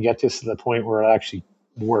if we can get this to the point where it'll actually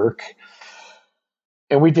work.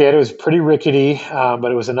 And we did. It was pretty rickety,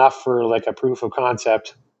 but it was enough for like a proof of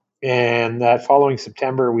concept. And that following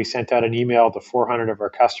September, we sent out an email to 400 of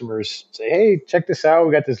our customers, say, hey, check this out.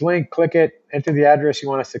 We got this link. Click it, enter the address you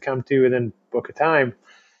want us to come to, and then book a time.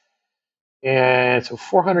 And so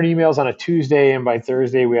 400 emails on a Tuesday, and by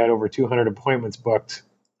Thursday, we had over 200 appointments booked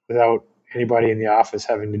without anybody in the office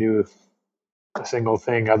having to do a single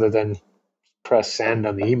thing other than press send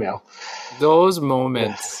on the email. Those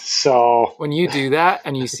moments. So when you do that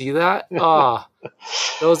and you see that,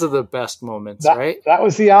 those are the best moments, right? That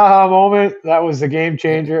was the aha moment. That was the game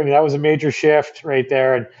changer. I mean, that was a major shift right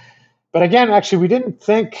there. But again, actually, we didn't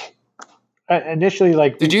think initially,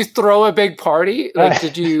 like, did you throw a big party? Like,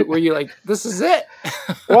 were you like, this is it?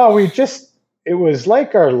 Well, it was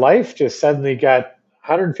like our life just suddenly got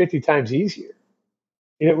 150 times easier.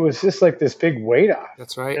 It was just like this big weight off.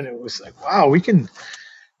 That's right. And it was like, wow, we could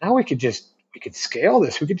scale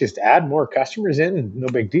this. We could just add more customers in and no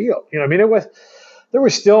big deal. I mean, there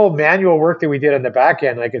was still manual work that we did on the back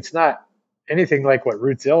end. Like, it's not anything like what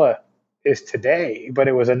Rootzilla is today, but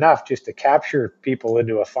it was enough just to capture people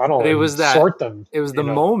into a funnel and sort them. It was the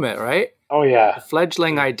moment, right? Oh yeah. The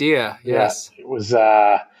fledgling idea. Yes.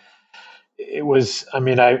 Yeah, it was, I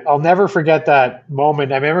mean, I'll never forget that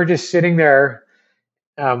moment. I remember just sitting there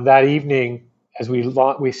that evening as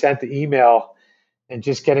we sent the email and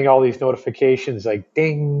just getting all these notifications, like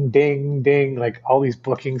ding, ding, ding, like all these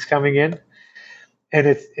bookings coming in. And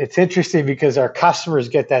it's interesting because our customers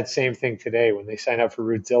get that same thing today when they sign up for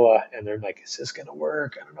Rootzilla, and they're like, is this going to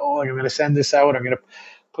work? I don't know. Like, I'm going to send this out. I'm going to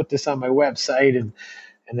put this on my website. And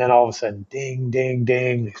then all of a sudden, ding, ding,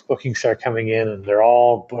 ding, these bookings start coming in, and they're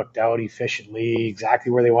all booked out efficiently, exactly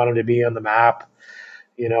where they want them to be on the map,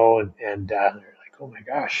 and they're like, oh my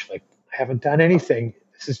gosh, like, I haven't done anything.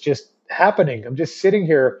 This is just happening. I'm just sitting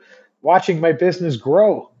here watching my business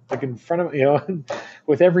grow, like in front of me,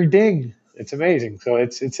 with every ding. It's amazing. So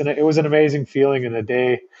it was an amazing feeling, in a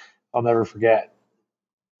day I'll never forget.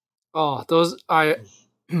 Oh, there's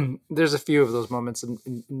a few of those moments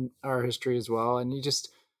in our history as well, and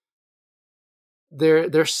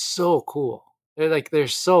they're so cool. They're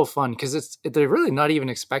so fun because they're really not even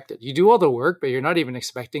expected. You do all the work, but you're not even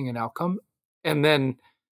expecting an outcome, and then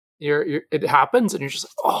it happens, and you're just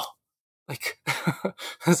like, oh, like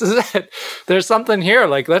this is it. There's something here.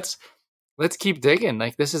 Like, let's keep digging.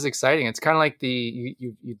 Like, this is exciting. It's kind of like you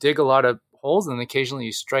dig a lot of holes, and then occasionally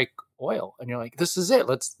you strike oil, and you're like, this is it.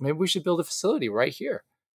 Maybe we should build a facility right here.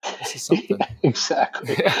 This is something.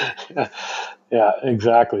 Exactly. Yeah,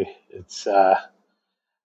 exactly. It's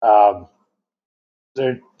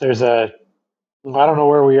there's I don't know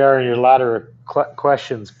where we are in your latter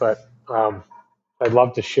questions, but I'd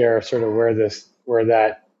love to share sort of where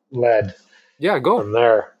that led. Yeah, go from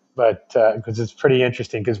there. But because it's pretty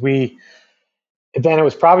interesting, because then it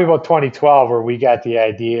was probably about 2012 where we got the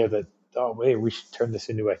idea that, oh wait, we should turn this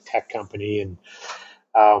into a tech company, and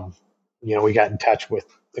we got in touch with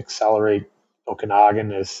Accelerate Okanagan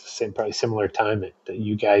probably similar time that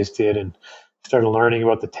you guys did, and started learning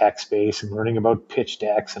about the tech space and learning about pitch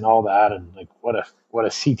decks and all that, and like what a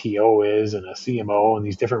CTO is and a CMO and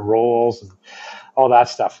these different roles and all that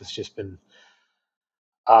stuff has just been,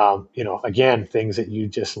 again, things that you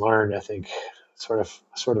just learn, I think, sort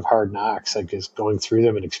of hard knocks, like, is going through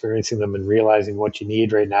them and experiencing them and realizing what you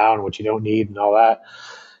need right now and what you don't need and all that.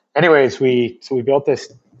 Anyways, we built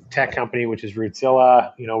this tech company, which is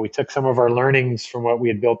Rootzilla. We took some of our learnings from what we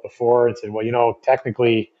had built before and said, well,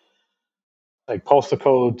 technically, like, postal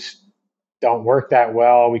codes don't work that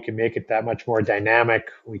well. We can make it that much more dynamic.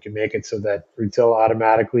 We can make it so that Rootzilla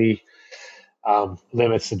automatically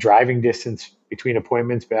limits the driving distance between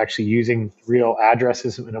appointments, but actually using real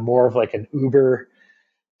addresses in a more of like an Uber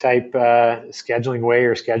type scheduling way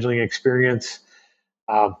or scheduling experience.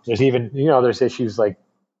 There's even, there's issues like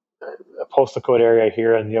a postal code area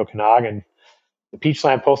here in the Okanagan. The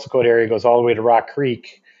Peachland postal code area goes all the way to Rock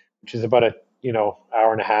Creek, which is about a,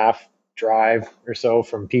 hour and a half drive or so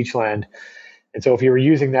from Peachland. And so if you were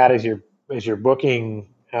using that as your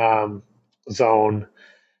booking zone,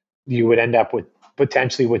 you would end up with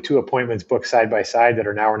potentially with two appointments booked side by side that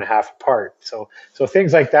are an hour and a half apart. So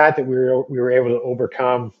things like that we were able to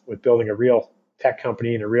overcome with building a real tech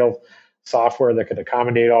company and a real software that could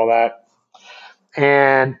accommodate all that.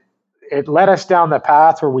 And it led us down the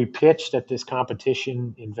path where we pitched at this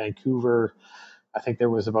competition in Vancouver. I think there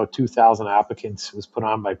was about 2,000 applicants. It was put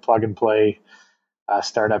on by Plug and Play, a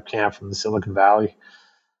startup camp from the Silicon Valley.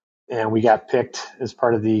 And we got picked as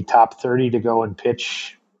part of the top 30 to go and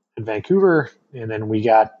pitch in Vancouver. And then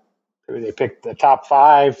they picked the top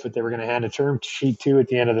 5, but they were going to hand a term sheet to at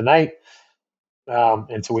the end of the night.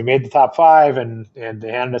 And so we made the top 5 and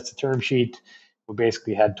they handed us the term sheet. We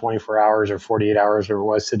basically had 24 hours or 48 hours or it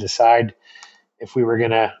was to decide if we were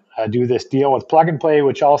going to do this deal with Plug and Play,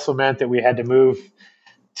 which also meant that we had to move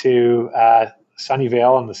to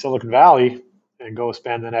Sunnyvale in the Silicon Valley and go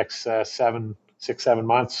spend the next 7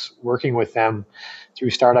 months working with them through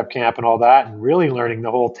startup camp and all that, and really learning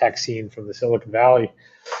the whole tech scene from the Silicon Valley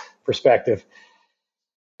perspective.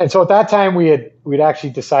 And so at that time, we'd actually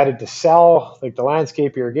decided to sell like the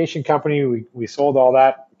landscape irrigation company. We sold all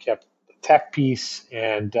that, kept the tech piece,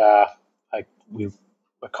 and I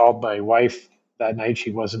called my wife that night. She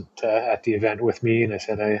wasn't at the event with me, and I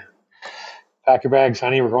said, "Hey, pack your bags,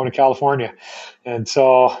 honey. We're going to California." And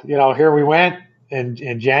so here we went.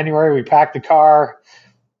 In January, we packed the car,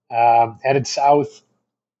 headed south,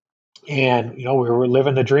 and we were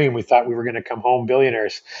living the dream. We thought we were going to come home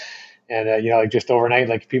billionaires. And just overnight,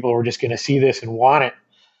 like people were just going to see this and want it,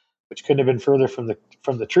 which couldn't have been further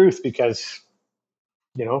from the truth, because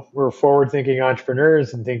we're forward-thinking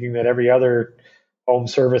entrepreneurs and thinking that every other home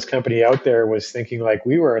service company out there was thinking like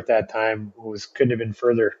we were at that time. Couldn't have been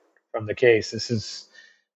further from the case. This is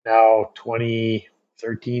now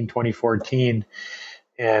 2013, 2014,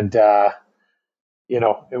 and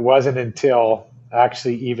it wasn't until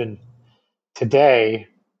actually even today,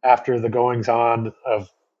 after the goings on of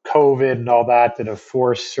COVID and all that have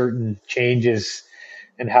forced certain changes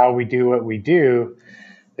in how we do what we do,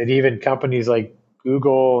 that even companies like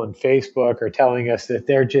Google and Facebook are telling us that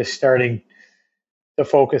they're just starting to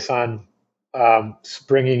focus on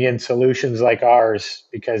bringing in solutions like ours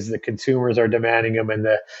because the consumers are demanding them and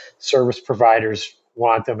the service providers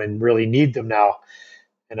want them and really need them now.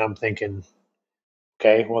 And I'm thinking,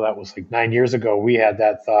 okay, well, that was like 9 years ago. We had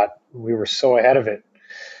that thought. We were so ahead of it.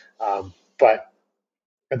 But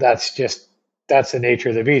that's the nature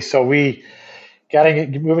of the beast. So we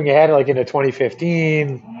moving ahead like into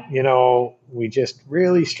 2015, we just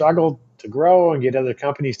really struggled to grow and get other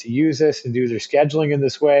companies to use this and do their scheduling in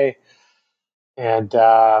this way. And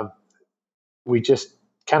we just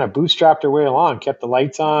kind of bootstrapped our way along, kept the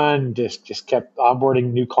lights on, just kept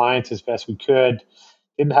onboarding new clients as best we could.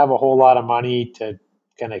 Didn't have a whole lot of money to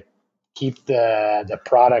kind of keep the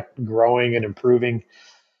product growing and improving.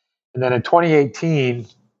 And then in 2018,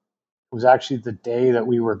 was actually the day that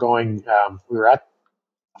we were going, we were at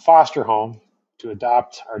a foster home to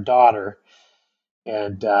adopt our daughter.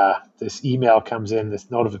 And this email comes in,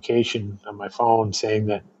 this notification on my phone saying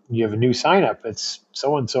that you have a new sign up. It's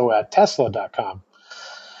so-and-so at Tesla.com.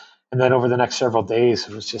 And then over the next several days,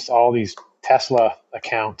 it was just all these Tesla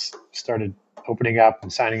accounts started opening up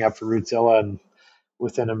and signing up for Rootzilla. And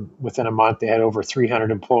within a month, they had over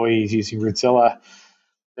 300 employees using Rootzilla.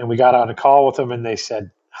 And we got on a call with them and they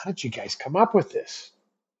said, "How did you guys come up with this?"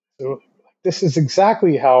 So this is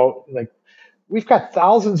exactly how, we've got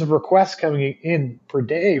thousands of requests coming in per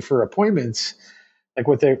day for appointments. Like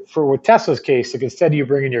with Tesla's case, like instead of you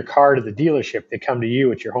bringing your car to the dealership, they come to you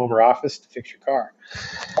at your home or office to fix your car.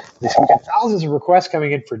 We've got thousands of requests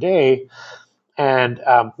coming in per day. And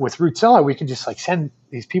with Rootzilla, we can just send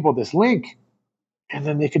these people this link and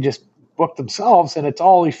then they could just book themselves, and it's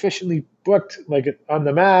all efficiently booked, like on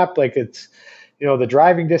the map, like it's, the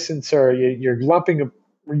driving distance, or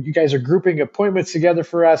you guys are grouping appointments together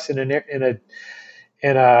for us in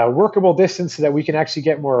a workable distance so that we can actually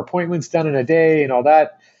get more appointments done in a day and all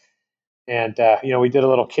that. And, we did a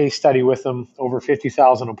little case study with them, over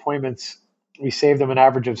 50,000 appointments. We saved them an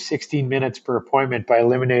average of 16 minutes per appointment by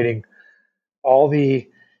eliminating all the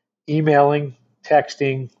emailing,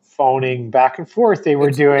 texting, phoning back and forth they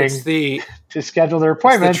were doing to schedule their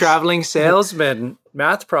appointments. It's the traveling salesman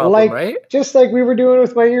math problem, like, right? Just like we were doing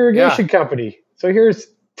with my irrigation company. So here's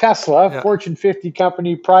Tesla, Fortune 50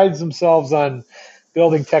 company, prides themselves on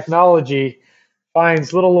building technology,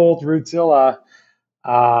 finds little old Rootzilla,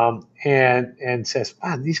 and says,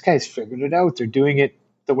 wow, these guys figured it out. They're doing it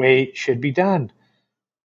the way it should be done.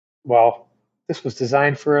 Well, this was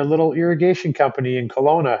designed for a little irrigation company in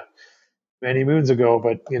Kelowna many moons ago,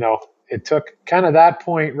 but it took kind of that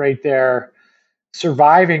point right there,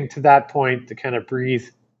 surviving to that point, to kind of breathe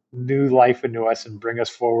new life into us and bring us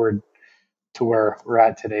forward to where we're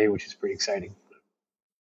at today, which is pretty exciting.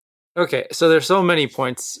 Okay, so there's so many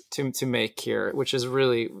points to make here, which is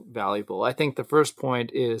really valuable. I think the first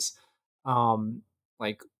point is,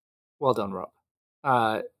 like, well done, Rob.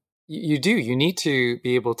 You need to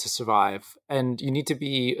be able to survive, and you need to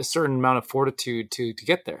be a certain amount of fortitude to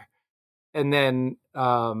get there. And then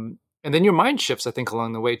your mind shifts, I think,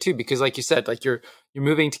 along the way too, because like you said, like you're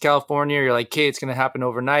moving to California, you're like, okay, it's going to happen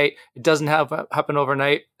overnight. It doesn't happen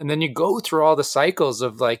overnight. And then you go through all the cycles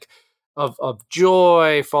of like, of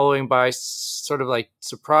joy, following by sort of like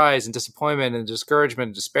surprise and disappointment and discouragement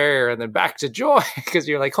and despair, and then back to joy because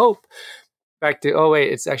you're like hope, back to, oh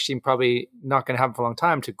wait, it's actually probably not going to happen for a long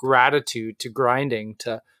time, to gratitude, to grinding,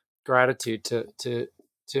 to gratitude, to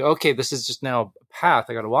okay, this is just now a path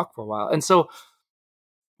I got to walk for a while. And so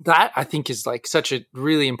that, I think, is like such a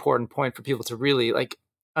really important point for people to really like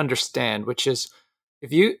understand, which is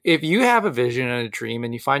if you have a vision and a dream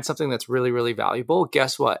and you find something that's really, really valuable,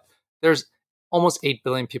 guess what? There's almost 8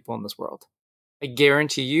 billion people in this world. I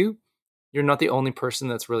guarantee you're not the only person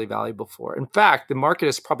that's really valuable for it. In fact, the market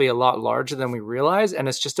is probably a lot larger than we realize, and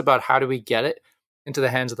it's just about how do we get it into the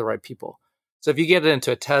hands of the right people. So if you get it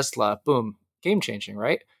into a Tesla, boom, game changing,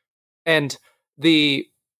 right? And the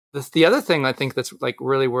other thing I think that's like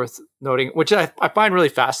really worth noting, which I find really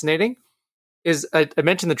fascinating, is I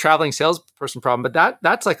mentioned the traveling salesperson problem, but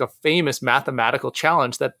that's like a famous mathematical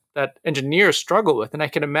challenge that engineers struggle with. And I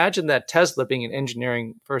can imagine that Tesla, being an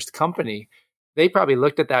engineering first company, they probably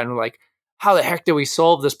looked at that and were like, how the heck do we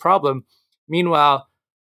solve this problem? Meanwhile,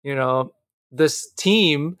 this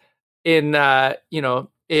team in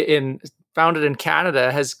founded in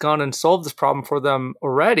Canada has gone and solved this problem for them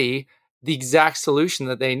already, the exact solution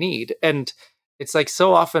that they need. And it's like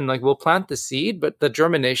so often, like we'll plant the seed, but the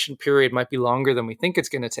germination period might be longer than we think it's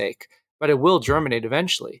going to take, but it will germinate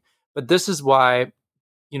eventually. But this is why,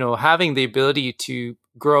 having the ability to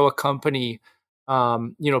grow a company,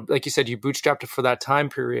 like you said, you bootstrapped it for that time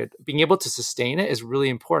period, being able to sustain it is really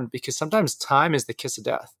important, because sometimes time is the kiss of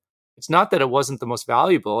death. It's not that it wasn't the most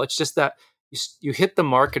valuable. It's just that you hit the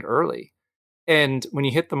market early. And when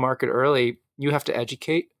you hit the market early, you have to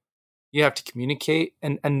educate, you have to communicate,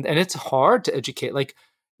 and it's hard to educate. Like,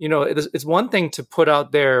 it's one thing to put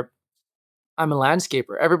out there, I'm a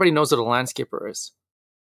landscaper. Everybody knows what a landscaper is.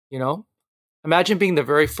 Imagine being the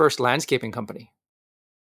very first landscaping company.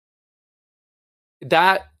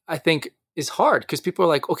 That, I think, is hard, because people are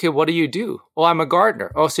like, okay, what do you do? Oh, I'm a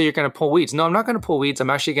gardener. Oh, so you're going to pull weeds. No, I'm not going to pull weeds.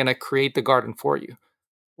 I'm actually going to create the garden for you.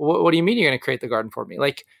 What do you mean you're going to create the garden for me?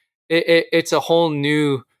 Like, it's a whole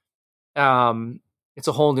new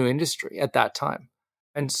industry at that time.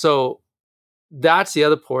 And so that's the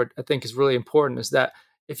other part I think is really important, is that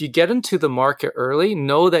if you get into the market early,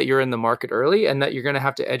 know that you're in the market early and that you're going to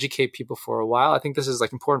have to educate people for a while. I think this is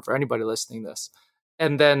like important for anybody listening to this.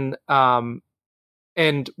 And then,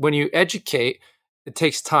 and when you educate, it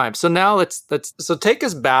takes time. So now so take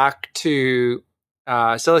us back to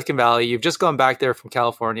Silicon Valley. You've just gone back there from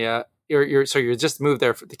California. You're just moved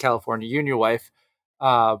there to California, you and your wife.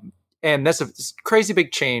 And that's a crazy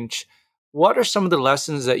big change. What are some of the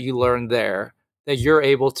lessons that you learned there that you're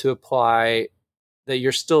able to apply, that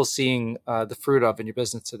you're still seeing the fruit of in your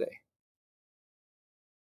business today?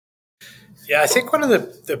 Yeah, I think one of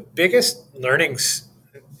the biggest learnings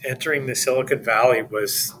entering the Silicon Valley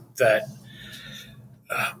was that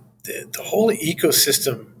the whole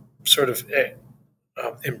ecosystem sort of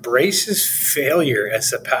embraces failure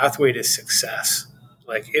as a pathway to success.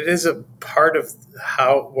 Like, it is a part of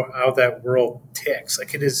how that world ticks.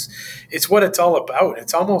 Like, it's what it's all about.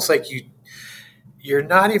 It's almost like you're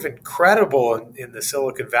not even credible in the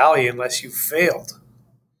Silicon Valley unless you failed.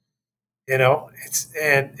 It's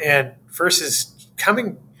and versus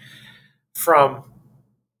coming from,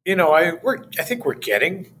 I think we're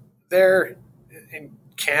getting there in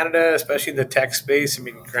Canada, especially in the tech space. I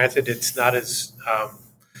mean, granted, it's not as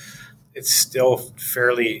it's still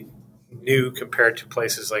fairly new compared to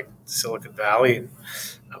places like Silicon Valley,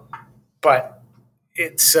 but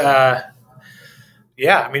it's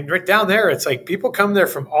Yeah, I mean, right down there, it's like people come there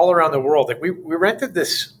from all around the world. Like we rented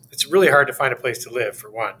this. It's really hard to find a place to live. For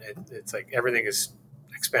one, it's like everything is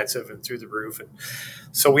expensive and through the roof, and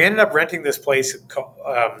so we ended up renting this place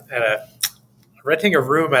renting a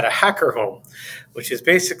room at a hacker home, which is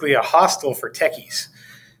basically a hostel for techies.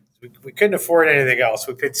 We couldn't afford anything else.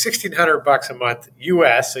 We paid $1,600 a month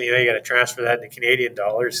US, so you got to transfer that into Canadian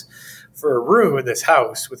dollars for a room in this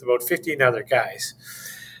house with about 15 other guys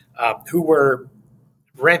who were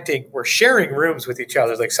sharing rooms with each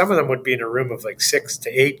other. Like some of them would be in a room of like 6 to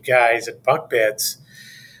 8 guys in bunk beds,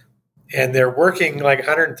 and they're working like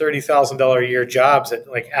 $130,000 a year jobs at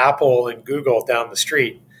like Apple and Google down the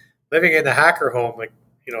street, living in the hacker home, like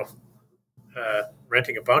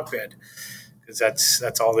renting a bunk bed because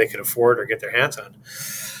that's all they could afford or get their hands on.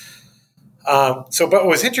 But what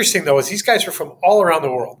was interesting though is these guys were from all around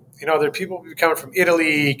the world. There are people coming from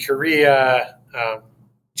Italy, Korea,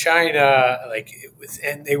 China,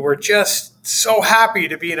 and they were just so happy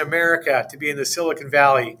to be in America, to be in the Silicon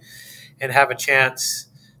Valley, and have a chance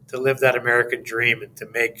to live that American dream and to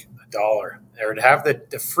make $1, or to have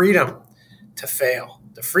the freedom to fail,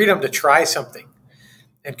 the freedom to try something,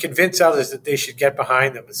 and convince others that they should get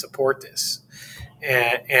behind them and support this,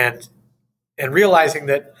 and realizing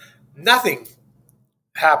that nothing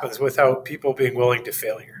happens without people being willing to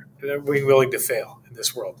fail in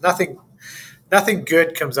this world. Nothing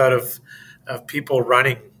good comes out of people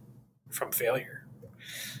running from failure.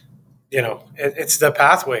 It's the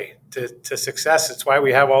pathway to success. It's why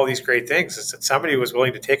we have all these great things. It's that somebody was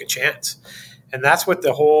willing to take a chance. And that's what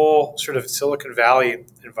the whole sort of Silicon Valley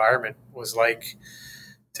environment was like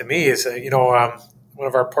to me. Is one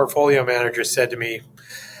of our portfolio managers said to me,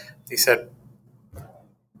 he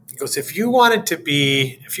goes, if you wanted to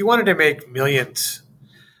make millions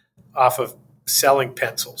off of selling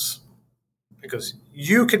pencils, he goes,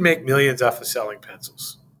 you could make millions off of selling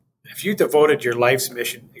pencils. If you devoted your life's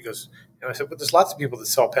mission, he goes, I said, but there's lots of people that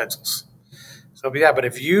sell pencils. So yeah, but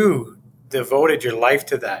if you devoted your life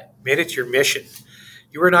to that, made it your mission,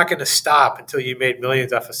 you were not going to stop until you made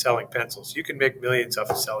millions off of selling pencils. You can make millions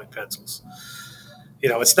off of selling pencils.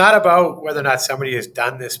 It's not about whether or not somebody has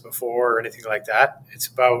done this before or anything like that. It's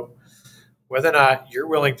about whether or not you're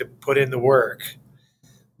willing to put in the work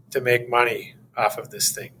to make money off of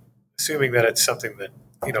this thing, assuming that it's something that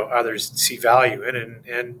others see value in,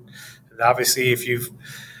 and obviously if you've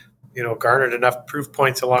garnered enough proof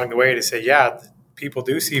points along the way to say, yeah, people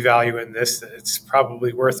do see value in this, it's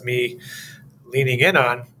probably worth me leaning in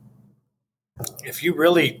on. If you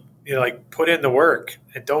really put in the work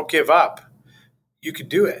and don't give up, you could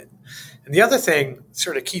do it. And the other thing,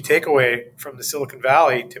 sort of key takeaway from the Silicon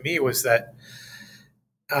Valley to me, was that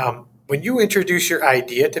when you introduce your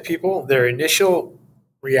idea to people, their initial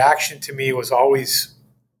reaction to me was always,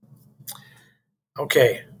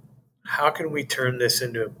 okay, how can we turn this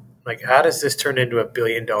into, how does this turn into $1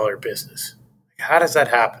 billion business? How does that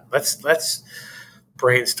happen? Let's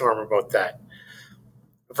brainstorm about that.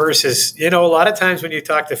 Versus, a lot of times when you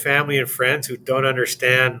talk to family and friends who don't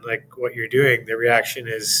understand what you're doing, their reaction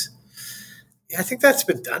is, yeah, I think that's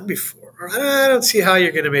been done before. Or I don't see how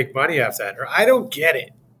you're going to make money off that. Or I don't get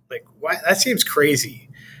it. Why? That seems crazy.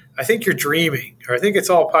 I think you're dreaming. Or I think it's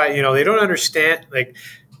all pie. They don't understand. They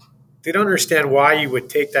don't understand why you would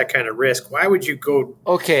take that kind of risk. Why would you go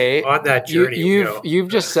on that journey? You've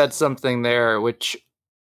just said something there, which,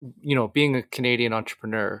 being a Canadian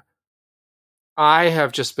entrepreneur,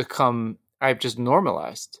 I've just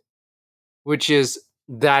normalized, which is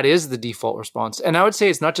that is the default response. And I would say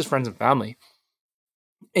it's not just friends and family.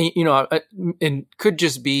 And, it could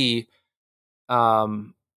just be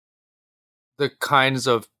the kinds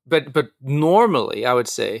of, but normally I would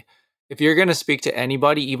say, if you're going to speak to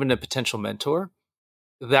anybody, even a potential mentor,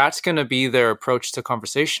 that's going to be their approach to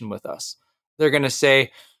conversation with us. They're going to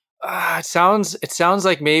say, it sounds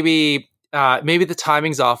like maybe the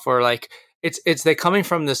timing's off, or it's they're coming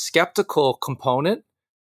from the skeptical component,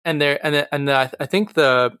 and I think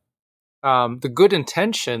the good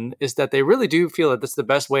intention is that they really do feel that that's the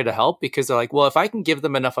best way to help, because they're like, well, if I can give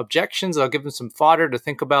them enough objections, I'll give them some fodder to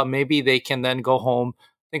think about. Maybe they can then go home,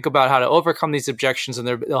 think about how to overcome these objections, and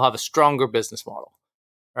they'll have a stronger business model,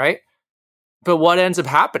 right? But what ends up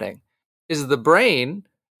happening is the brain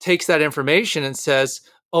takes that information and says,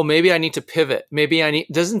 oh, maybe I need to pivot.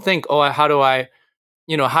 Doesn't think, oh, how do I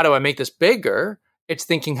make this bigger? It's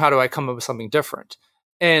thinking, how do I come up with something different?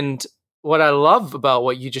 And what I love about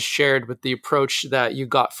what you just shared with the approach that you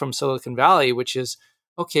got from Silicon Valley, which is,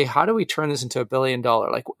 okay, how do we turn this into $1 billion?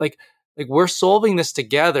 Like we're solving this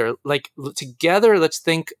together. Together, let's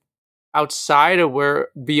think outside of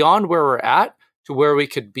beyond where we're at to where we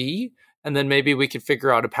could be, and then maybe we could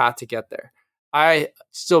figure out a path to get there.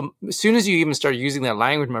 So as soon as you even start using that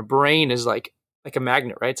language, my brain is like a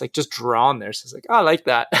magnet, right? It's like just drawn there. So it's like, oh, I like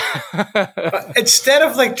that. Instead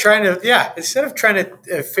of trying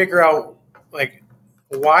to figure out like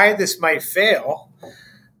why this might fail,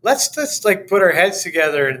 let's just put our heads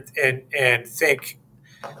together and think,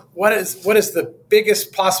 what is the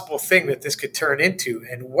biggest possible thing that this could turn into,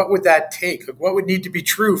 and what would that take? What would need to be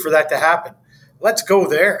true for that to happen? Let's go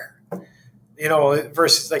there.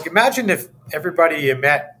 Versus imagine if everybody you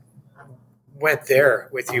met went there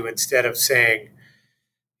with you instead of saying,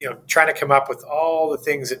 trying to come up with all the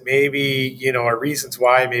things that maybe, are reasons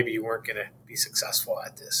why maybe you weren't going to be successful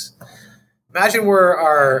at this. Imagine where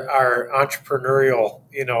our entrepreneurial,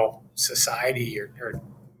 society or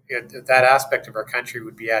that aspect of our country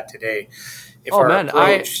would be at today. If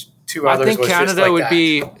approach to others, I think Canada would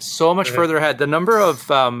be so much further ahead. The number of,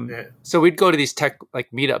 so we'd go to these tech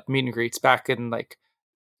meet and greets back in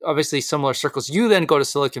obviously similar circles. You then go to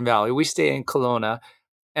Silicon Valley. We stay in Kelowna.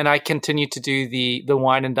 And I continue to do the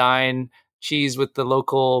wine and dine cheese with the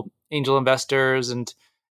local angel investors and,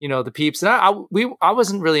 the peeps. And I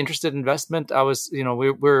wasn't really interested in investment. I was,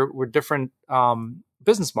 we're different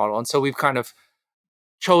business model. And so we've kind of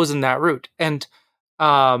chosen that route. And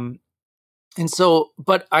so,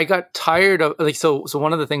 but I got tired of so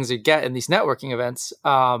one of the things you get in these networking events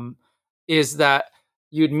is that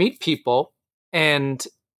you'd meet people and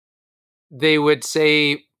they would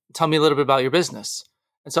say, tell me a little bit about your business.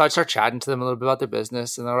 And so I'd start chatting to them a little bit about their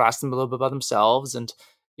business, and I'd ask them a little bit about themselves, and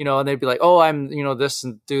and they'd be like, "Oh, I'm this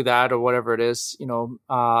and do that or whatever it is."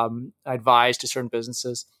 I advise to certain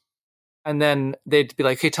businesses, and then they'd be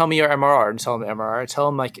like, "Hey, tell me your MRR," and tell them the MRR. I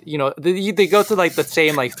tell them they go through the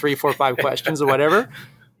same 3, 4, 5 questions or whatever,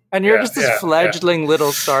 and you're just this fledgling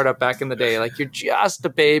little startup back in the day. You're just a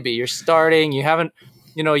baby. You're starting. You haven't,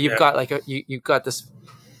 you've got you've got this,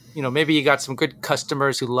 maybe you got some good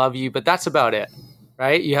customers who love you, but that's about it.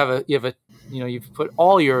 Right? You've put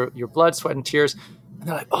all your blood, sweat, and tears, and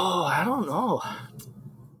they're like, "Oh, I don't know.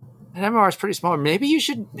 That MRR is pretty small. Maybe you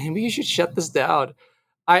should shut this down."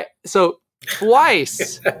 So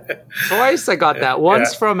twice I got that.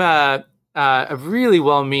 Once from a really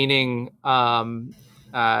well-meaning CFO,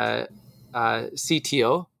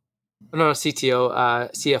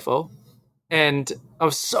 and I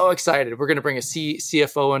was so excited. We're going to bring a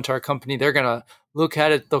CFO into our company. They're going to look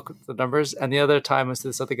at it, look at the numbers. And the other time was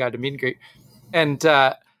this other guy to meet and greet. And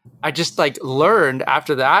I just learned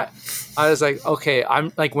after that. I was like, okay,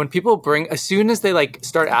 I'm when people bring, as soon as they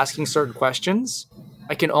start asking certain questions,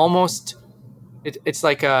 I can almost, it's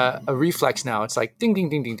like a reflex now. It's like ding, ding,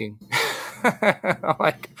 ding, ding, ding. I'm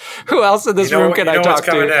like, who else in this room can I talk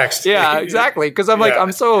to? Next. Yeah, exactly. Because I'm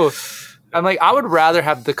I would rather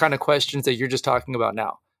have the kind of questions that you're just talking about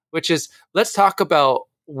now, which is, let's talk about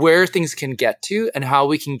where things can get to and how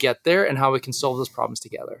we can get there and how we can solve those problems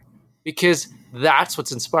together. Because that's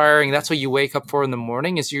what's inspiring. That's what you wake up for in the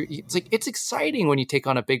morning. It's exciting when you take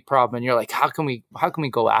on a big problem and you're like, how can we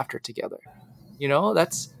go after it together?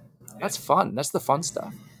 That's fun. That's the fun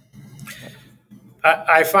stuff.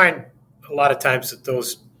 I find a lot of times that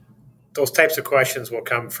those types of questions will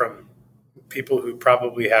come from people who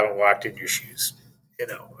probably haven't walked in your shoes,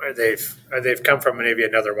 or they've come from maybe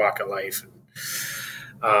another walk of life,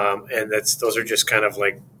 and those are just kind of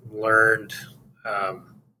learned.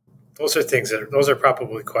 Those are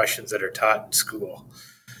probably questions that are taught in school,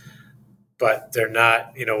 but they're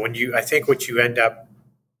not. I think what you end up,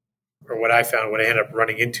 or what I found, what I ended up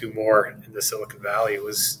running into more in the Silicon Valley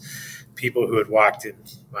was people who had walked in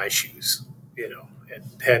my shoes, and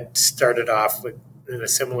had started off in a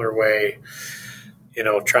similar way,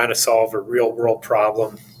 trying to solve a real world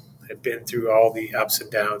problem, had been through all the ups and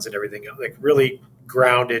downs and everything, really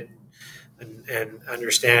grounded and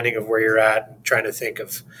understanding of where you're at, and trying to think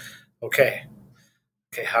of, okay,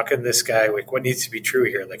 how can this guy, what needs to be true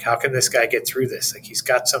here? How can this guy get through this? He's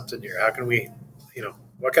got something here. How can we,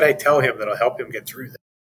 what can I tell him that'll help him get through this?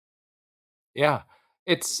 Yeah.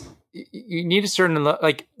 You need a certain,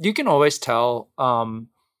 you can always tell when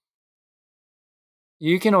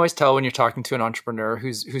you're talking to an entrepreneur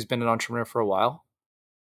who's been an entrepreneur for a while.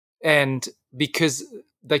 And because,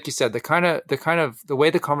 like you said, the way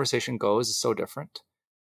the conversation goes is so different.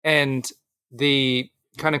 And the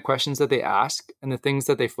kind of questions that they ask and the things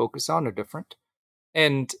that they focus on are different.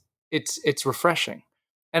 And it's refreshing.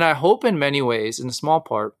 And I hope in many ways, in a small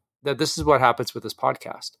part, that this is what happens with this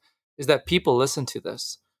podcast, is that people listen to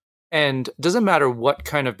this. And it doesn't matter what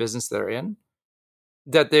kind of business they're in,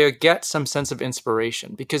 that they get some sense of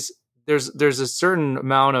inspiration, because there's a certain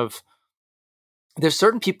amount of there's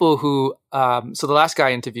certain people who, so the last guy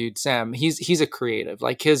I interviewed, Sam, he's a creative.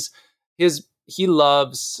 Like he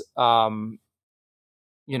loves,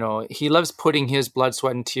 he loves putting his blood,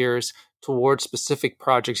 sweat, and tears towards specific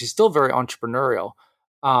projects. He's still very entrepreneurial,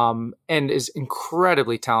 and is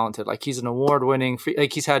incredibly talented. Like he's an award-winning,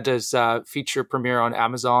 like he's had his feature premiere on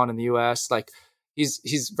Amazon in the US. Like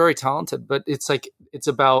he's very talented, but it's like, it's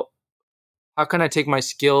about how can I take my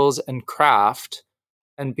skills and craft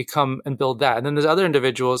and build that. And then there's other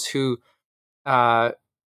individuals who, like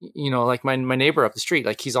my neighbor up the street,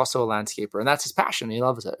 like he's also a landscaper and that's his passion. He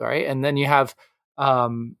loves it. Right. And then you have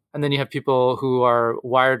people who are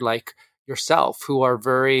wired like yourself, who are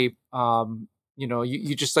very,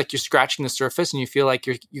 you just like, you're scratching the surface and you feel like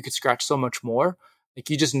you could scratch so much more. Like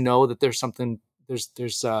you just know that there's something,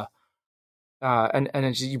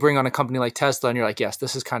 and you bring on a company like Tesla and you're like, yes,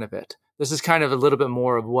 this is kind of it. This is kind of a little bit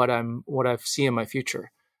more of what I see in my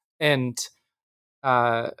future. And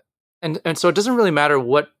so it doesn't really matter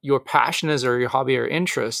what your passion is or your hobby or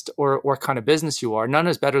interest or what kind of business you are. None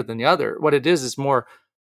is better than the other. What it is more,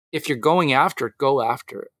 if you're going after it, go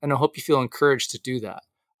after it. And I hope you feel encouraged to do that.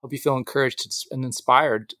 I hope you feel encouraged and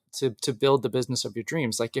inspired to build the business of your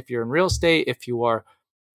dreams. Like if you're in real estate, if you're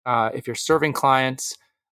serving clients,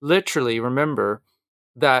 literally remember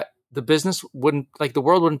that the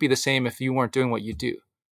world wouldn't be the same if you weren't doing what you do,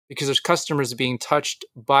 because there's customers being touched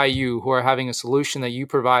by you who are having a solution that you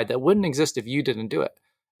provide that wouldn't exist if you didn't do it.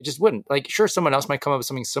 It just wouldn't. Like, sure, someone else might come up with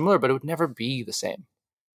something similar, but it would never be the same.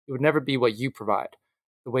 It would never be what you provide,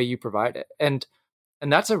 the way you provide it. And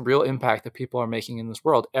that's a real impact that people are making in this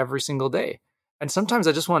world every single day. And sometimes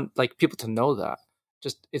I just want like people to know that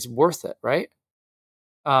just it's worth it, right?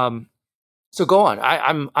 So go on.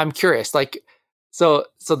 I'm curious. Like, so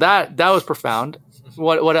that was profound.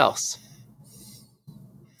 What else?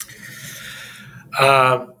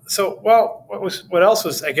 What else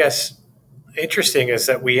was, I guess, interesting is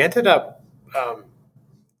that we ended up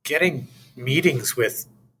getting meetings with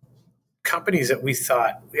companies that we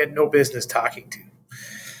thought we had no business talking to.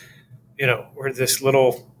 We're this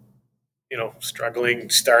little, struggling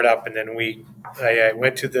startup, and then I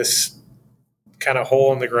went to this kind of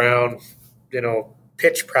hole in the ground,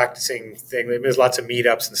 pitch practicing thing. There's lots of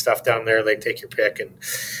meetups and stuff down there. They take your pick, and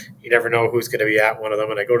you never know who's going to be at one of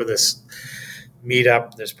them. And I go to this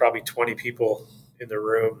meetup. There's probably 20 people in the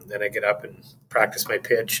room. And then I get up and practice my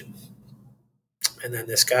pitch. And then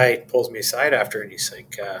this guy pulls me aside after, and he's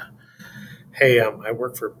like, hey, I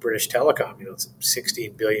work for British Telecom. It's a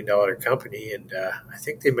 $16 billion company, and I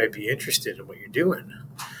think they might be interested in what you're doing.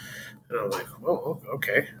 And I'm like, oh,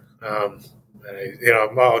 okay.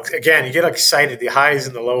 Well, again, you get excited, the highs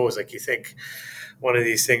and the lows. Like you think one of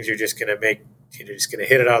these things you're just going to make, you're just going to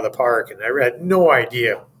hit it out of the park. And I had no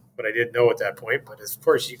idea what I didn't know at that point. But of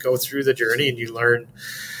course, you go through the journey and you learn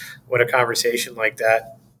what a conversation like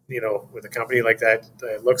that, with a company like that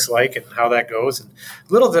looks like and how that goes. And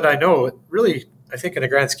little did I know, really, I think in the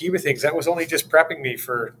grand scheme of things, that was only just prepping me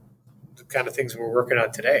for the kind of things we're working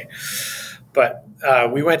on today. But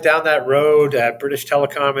we went down that road. British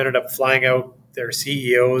Telecom ended up flying out their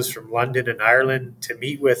CEOs from London and Ireland to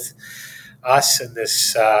meet with us in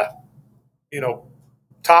this,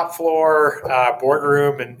 top floor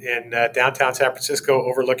boardroom in downtown San Francisco,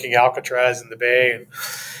 overlooking Alcatraz and the Bay.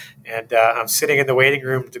 And I'm sitting in the waiting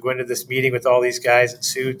room to go into this meeting with all these guys in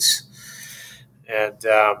suits, and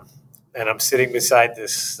I'm sitting beside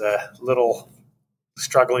this little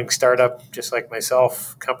struggling startup, just like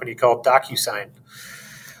myself, company called DocuSign.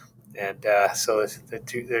 And so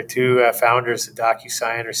the two founders of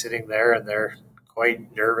DocuSign are sitting there, and they're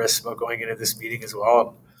quite nervous about going into this meeting as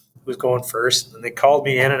well. Who's going first? And they called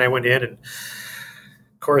me in, and I went in, and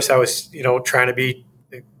of course I was, trying to be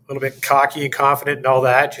a little bit cocky and confident and all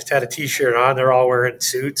that. Just had a T-shirt on. They're all wearing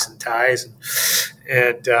suits and ties,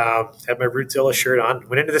 and had my Rootzilla shirt on.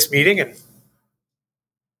 Went into this meeting and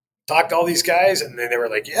talked to all these guys, and then they were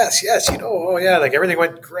like, yes, oh yeah, like everything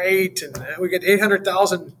went great, and we get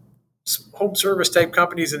 800,000 home service type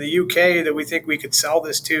companies in the UK that we think we could sell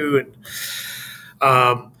this to, and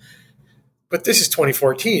but this is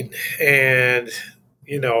 2014, and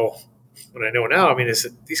what I know now, is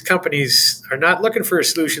that these companies are not looking for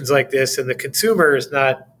solutions like this, and the consumer is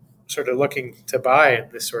not sort of looking to buy in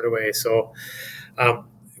this sort of way. So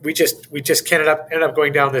we just ended up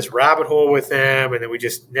going down this rabbit hole with them, and then we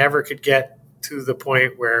just never could get to the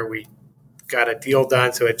point where we got a deal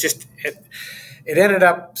done. So it ended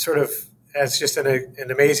up sort of as just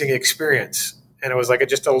an amazing experience, and it was like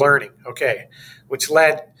just a learning, which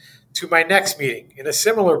led to my next meeting in a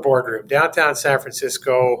similar boardroom downtown San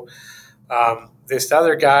Francisco. This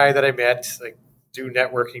other guy that I met, like do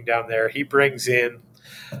networking down there. He brings in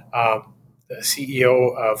the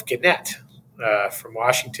CEO of Gannett from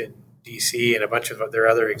Washington, D.C., and a bunch of their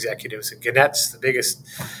other executives. And Gannett's the biggest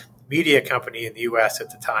media company in the U.S. at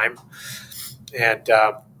the time. And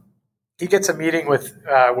he gets a meeting with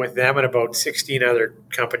them and about 16 other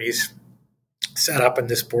companies set up in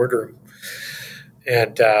this boardroom.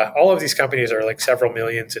 And all of these companies are like several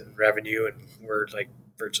millions in revenue, and we're like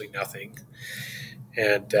virtually nothing.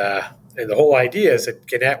 And the whole idea is that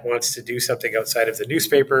Gannett wants to do something outside of the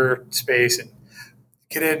newspaper space and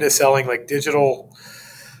get into selling like digital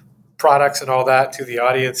products and all that to the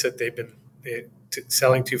audience that they've been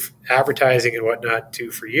selling to, advertising and whatnot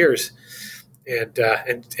to for years, and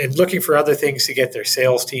looking for other things to get their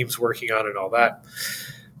sales teams working on and all that.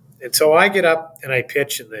 And so I get up and I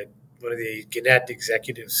pitch, and one of the Gannett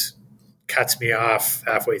executives cuts me off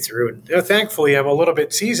halfway through. And thankfully, I'm a little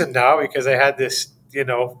bit seasoned now because I had this, the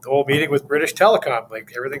whole meeting with British Telecom,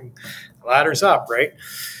 like everything ladders up, right?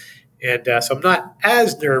 And so I'm not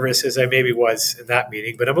as nervous as I maybe was in that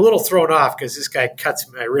meeting, but I'm a little thrown off because this guy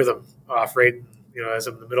cuts my rhythm off right, as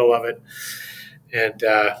I'm in the middle of it. And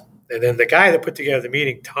then the guy that put together the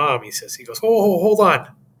meeting, Tom, he goes, oh, hold on.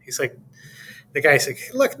 He's like, the guy's like,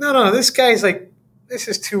 look, no, this guy's like, this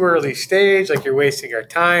is too early stage. Like, you're wasting our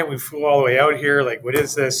time. We flew all the way out here. Like, what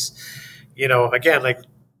is this? Again, like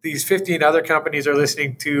these 15 other companies are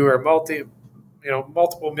listening to are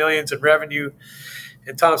multiple millions in revenue.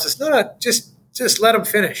 And Tom says, no, just let him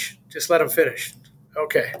finish. Just let him finish.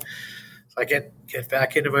 Okay. So I get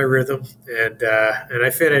back into my rhythm and I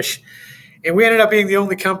finish. And we ended up being the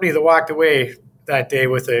only company that walked away that day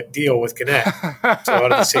with a deal with Gannett. So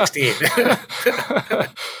out of the 16.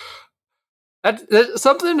 That's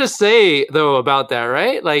something to say, though, about that,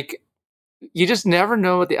 right? Like, you just never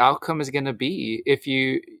know what the outcome is going to be if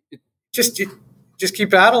you just keep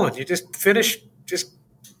battling. You just finish, just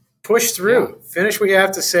push through, finish what you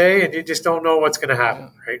have to say, and you just don't know what's going to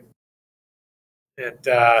happen, right?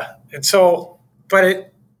 And so,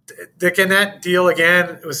 but the Gannett deal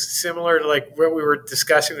again, it was similar to like what we were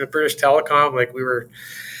discussing with British Telecom. Like, we were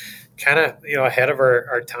kind of ahead of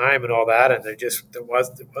our time and all that, and there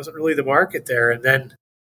wasn't really the market there. And then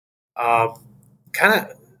kind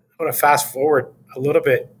of I want to fast forward a little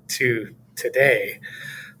bit to today,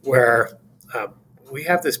 where we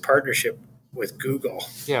have this partnership with Google.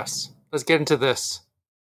 Yes, let's get into this.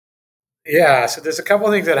 Yeah, so there's a couple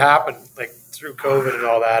of things that happened like through COVID and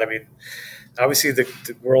all that. I mean, obviously the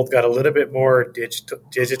world got a little bit more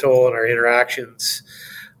digital in our interactions,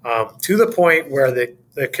 to the point where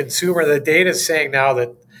the consumer, the data is saying now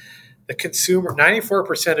that the consumer,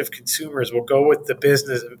 94% of consumers will go with the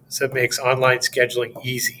business that makes online scheduling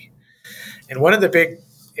easy. And one of the big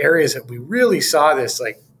areas that we really saw this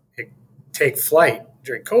like take flight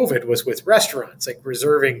during COVID was with restaurants, like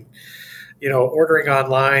reserving, ordering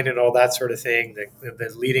online and all that sort of thing, and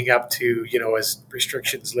then leading up to, as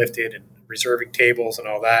restrictions lifted and reserving tables and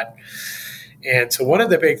all that. And so one of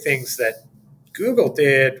the big things that Google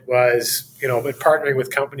did was, been partnering with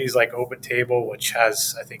companies like OpenTable, which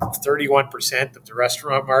has, I think, 31% of the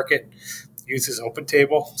restaurant market uses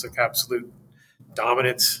OpenTable. It's like absolute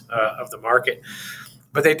dominance of the market.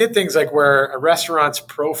 But they did things like where a restaurant's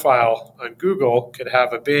profile on Google could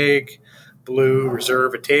have a big blue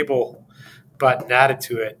reserve a table button added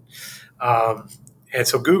to it. And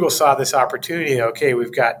so Google saw this opportunity. Okay,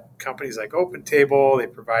 we've got companies like OpenTable. They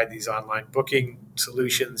provide these online booking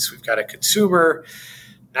solutions. We've got a consumer,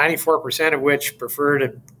 94% of which prefer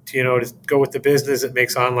to go with the business that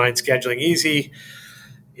makes online scheduling easy.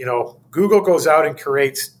 Google goes out and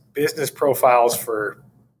creates business profiles for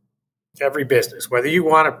every business, whether you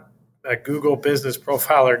want a Google business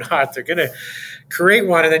profile or not. They're going to create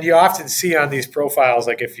one, and then you often see on these profiles,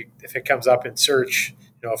 like if it comes up in search,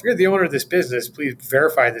 if you're the owner of this business, please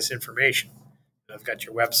verify this information. I've got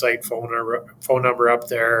your website, phone number up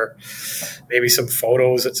there, maybe some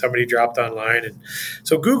photos that somebody dropped online. And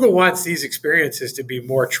so Google wants these experiences to be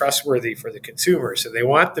more trustworthy for the consumer. So they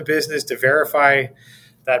want the business to verify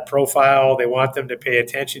that profile. They want them to pay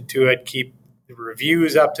attention to it, keep the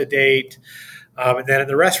reviews up to date. And then in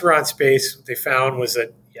the restaurant space, what they found was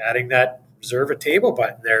that adding that reserve a table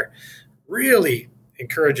button there really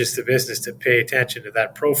encourages the business to pay attention to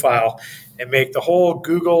that profile and make the whole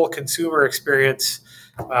Google consumer experience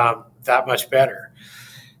that much better.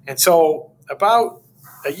 And so about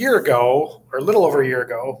a year ago, or a little over a year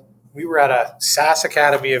ago, we were at a SaaS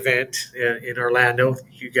Academy event in Orlando.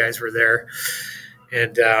 You guys were there.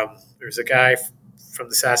 And there's a guy from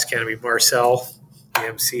the SaaS Academy, Marcel, the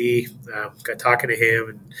MC, got talking to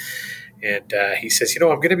him. And he says, I'm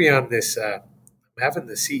going to be on this having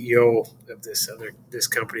the CEO of this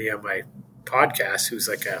company on my podcast, who's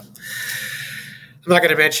like I'm not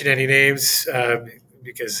going to mention any names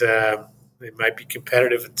because it might be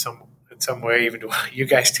competitive in some way, even to you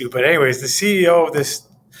guys do. But anyways, the CEO of this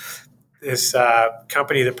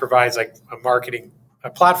company that provides like a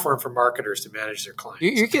platform for marketers to manage their clients.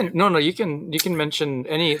 You can mention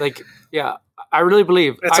any, like, yeah. I really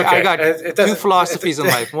believe I got two philosophies in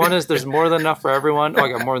life. One is there's more than enough for everyone. Oh, I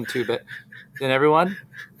got more than two, but than everyone.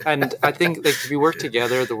 And I think like if we work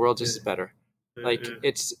together, the world just is better. Like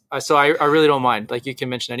it's so I really don't mind. Like you can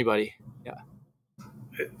mention anybody. Yeah.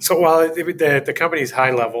 So the company's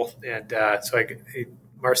high level, and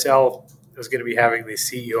Marcel was going to be having the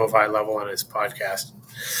CEO of High Level on his podcast,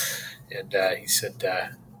 and he said,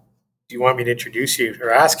 "Do you want me to introduce you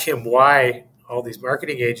or ask him why all these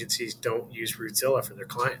marketing agencies don't use Rootzilla for their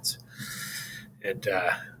clients?" And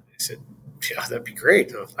I said, "Yeah, that'd be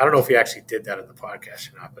great." I don't know if he actually did that on the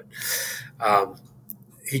podcast or not, but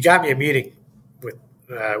he got me a meeting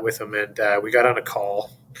with him, and we got on a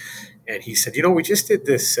call. And he said, we just did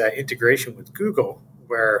this integration with Google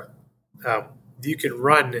where you can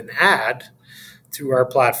run an ad through our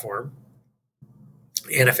platform.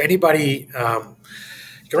 And if anybody,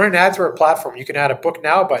 you can run an ad through our platform, you can add a book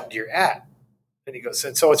now button to your ad. And he goes,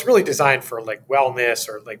 and so it's really designed for like wellness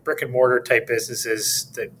or like brick and mortar type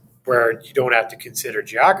businesses where you don't have to consider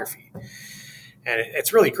geography. And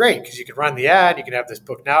it's really great because you can run the ad, you can have this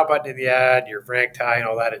book now button in the ad, your ranked high and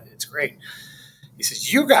all that. It's great. He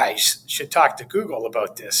says, you guys should talk to Google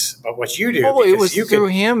about this, about what you do. Oh, it was through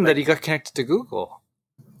him that he got connected to Google.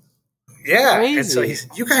 Yeah. Crazy. And so he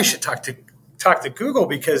said, you guys should talk to Google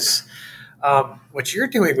because what you're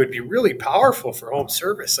doing would be really powerful for home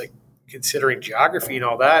service, like considering geography and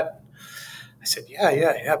all that. I said, yeah,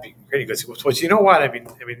 it'd be great. He goes, well, you know what? I mean,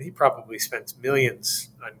 he probably spends millions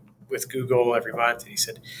with Google every month. And he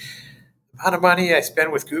said, the amount of money I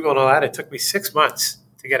spend with Google and all that, it took me 6 months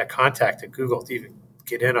to get a contact at Google to even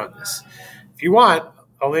get in on this. If you want,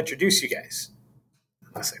 I'll introduce you guys.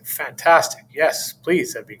 I was like, fantastic. Yes,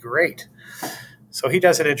 please. That'd be great. So he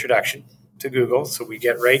does an introduction to Google. So we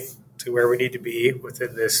get right to where we need to be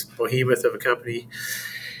within this behemoth of a company.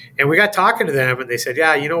 And we got talking to them and they said,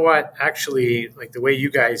 yeah, you know what? Actually, like the way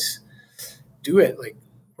you guys do it, like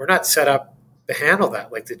we're not set up to handle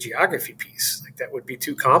that, like the geography piece. Like that would be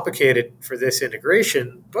too complicated for this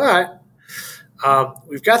integration. But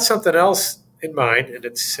we've got something else in mind, and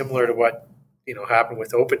it's similar to what happened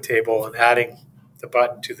with OpenTable and adding the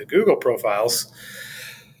button to the Google profiles.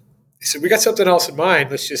 So we got something else in mind.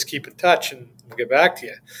 Let's just keep in touch, and we'll get back to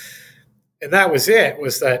you. And that was it.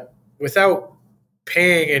 Was that without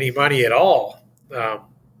paying any money at all,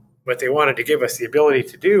 what they wanted to give us the ability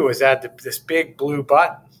to do was add this big blue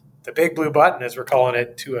button, the big blue button, as we're calling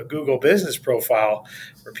it, to a Google business profile,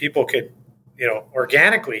 where people could,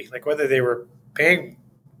 organically, like whether they were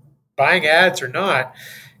buying ads or not,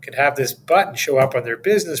 could have this button show up on their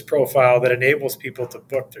business profile that enables people to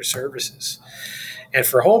book their services. And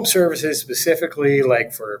for home services specifically,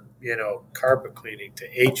 like for, carpet cleaning to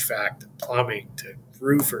HVAC to plumbing to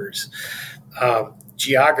roofers,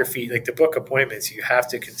 geography, like to book appointments, you have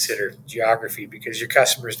to consider geography because your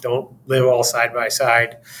customers don't live all side by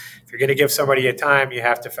side. If you're going to give somebody a time, you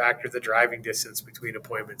have to factor the driving distance between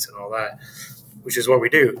appointments and all that, which is what we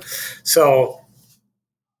do. So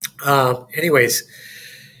anyways,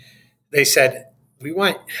 they said,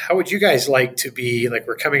 how would you guys like to be, like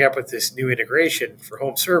we're coming up with this new integration for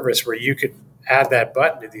home service where you could add that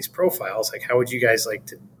button to these profiles. Like, how would you guys like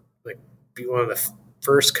to be one of the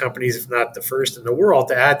first companies, if not the first in the world,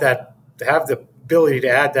 to add that, to have the ability to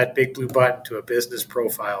add that big blue button to a business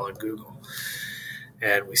profile on Google?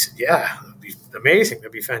 And we said, yeah, that'd be amazing.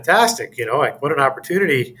 That'd be fantastic. What an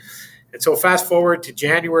opportunity. And so fast forward to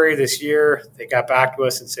January this year, they got back to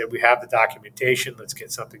us and said, we have the documentation. Let's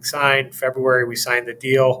get something signed. February, we signed the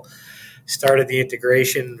deal, started the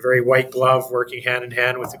integration, very white glove, working hand in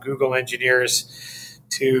hand with the Google engineers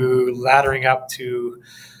to laddering up to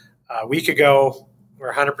a week ago.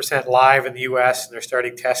 We're 100% live in the US and they're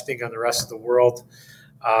starting testing on the rest of the world.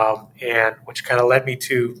 And which kind of led me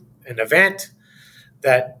to an event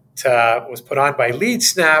that was put on by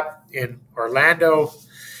LeadSnap in Orlando,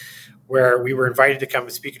 where we were invited to come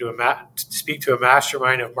and speak to a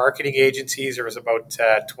mastermind of marketing agencies. There was about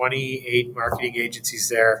 28 marketing agencies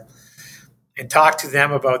there, and talk to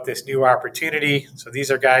them about this new opportunity. So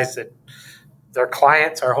these are guys that their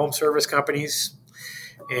clients are home service companies.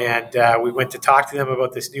 And we went to talk to them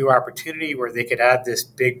about this new opportunity where they could add this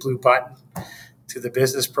big blue button to the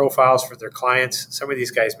business profiles for their clients. Some of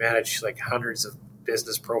these guys manage like hundreds of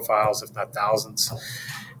business profiles, if not thousands.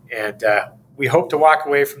 And we hope to walk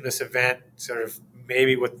away from this event sort of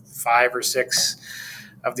maybe with 5 or 6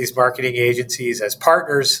 of these marketing agencies as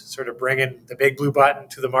partners, sort of bringing the big blue button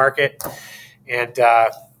to the market. And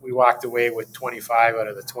we walked away with 25 out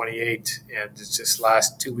of the 28. And it's just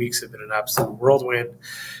last 2 weeks have been an absolute whirlwind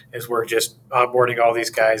as we're just onboarding all these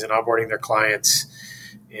guys and onboarding their clients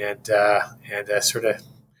and sort of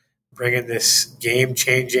bringing this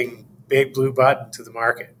game-changing big blue button to the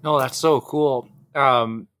market. No, that's so cool.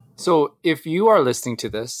 So if you are listening to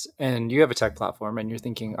this and you have a tech platform and you're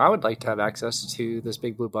thinking, I would like to have access to this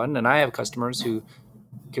big blue button, and I have customers who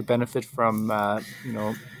could benefit from,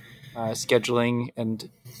 scheduling and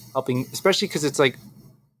helping, especially because it's like,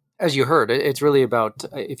 as you heard, it's really about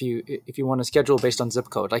if you want to schedule based on zip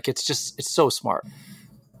code, like it's so smart.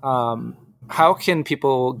 How can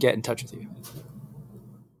people get in touch with you?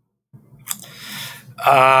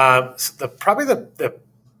 Probably the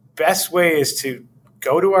best way is to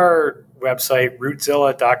go to our website,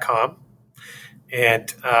 rootzilla.com.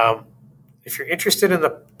 And if you're interested in the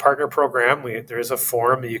partner program, there is a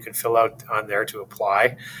form that you can fill out on there to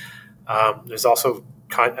apply. There's also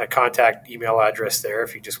a contact email address there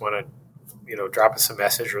if you just want to, drop us a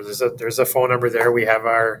message, or there's a phone number there. We have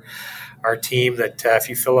our team that if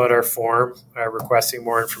you fill out our form requesting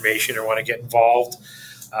more information or want to get involved,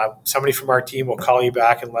 somebody from our team will call you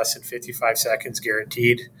back in less than 55 seconds,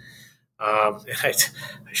 guaranteed. And I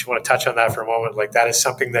just want to touch on that for a moment. Like, that is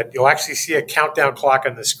something that you'll actually see a countdown clock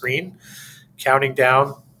on the screen, counting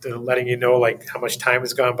down, to letting you know like how much time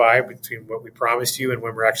has gone by between what we promised you and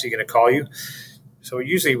when we're actually going to call you. So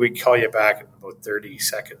usually we call you back in about 30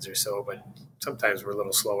 seconds or so, but sometimes we're a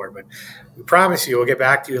little slower. But we promise you we'll get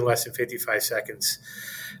back to you in less than 55 seconds,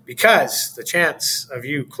 because the chance of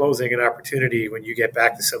you closing an opportunity when you get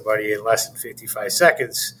back to somebody in less than 55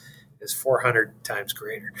 seconds is 400 times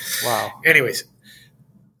greater. Wow. Anyways,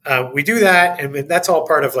 we do that, and that's all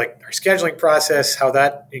part of like our scheduling process, how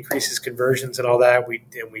that increases conversions and all that.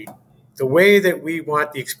 The way that we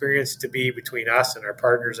want the experience to be between us and our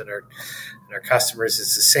partners and our customers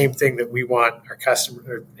is the same thing that we want our customer,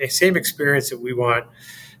 or same experience that we want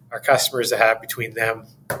our customers to have between them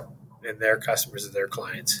and their customers and their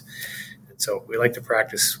clients. And so we like to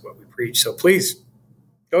practice what we preach. So please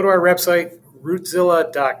go to our website,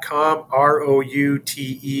 rootzilla.com,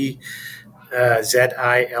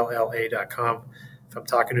 ROUTEZILLA.com. If I'm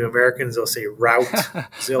talking to Americans, they'll say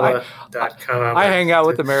routezilla.com. I hang out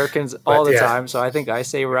with Americans all the time, so I think I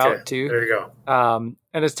say route too. There you go.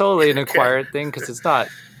 And it's totally an acquired thing, because it's not.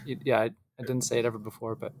 Yeah, I didn't say it ever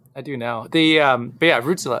before, but I do now. But yeah,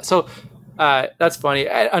 Rootzilla. So that's funny.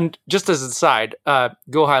 And just as an aside,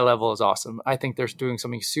 Go High Level is awesome. I think they're doing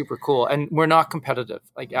something super cool, and we're not competitive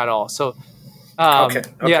like at all. So. Okay.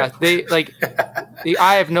 Yeah,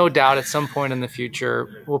 I have no doubt at some point in the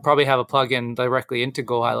future we'll probably have a plugin directly into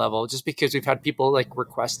Go High Level, just because we've had people like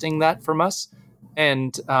requesting that from us.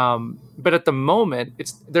 And but at the moment,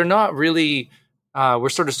 they're not really. We're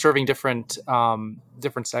sort of serving different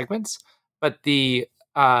segments, but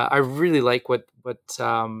I really like what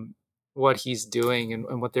he's doing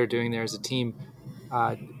and what they're doing there as a team.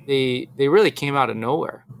 They really came out of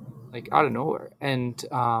nowhere, and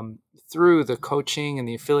through the coaching and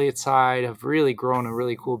the affiliate side have really grown a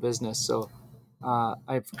really cool business. So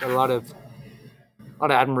I've got a lot of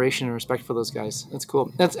admiration and respect for those guys. That's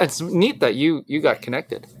cool. It's neat that you got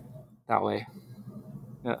connected that way.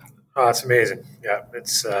 Yeah. Oh, that's amazing. Yeah.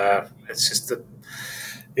 It's just the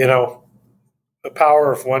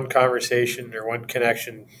power of one conversation or one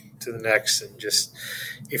connection to the next. And just,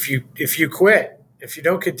 if you quit, if you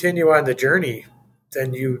don't continue on the journey,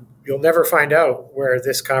 then you'll never find out where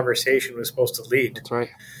this conversation was supposed to lead. That's right.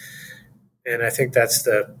 And I think that's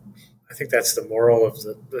the moral of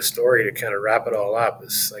the story, to kind of wrap it all up,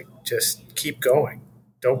 is like, just keep going.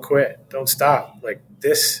 Don't quit. Don't stop. Like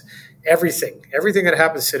this, everything that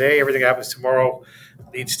happens today, everything that happens tomorrow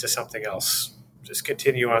leads to something else. Just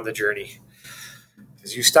continue on the journey.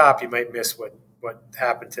 Because you stop, you might miss what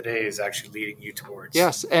happened today is actually leading you towards.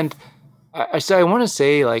 Yes. And I want to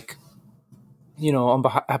say, like, on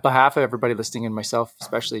behalf of everybody listening and myself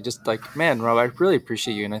especially, just like, man, Rob, I really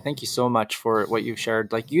appreciate you. And I thank you so much for what you've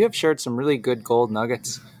shared. Like, you have shared some really good gold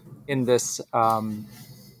nuggets in this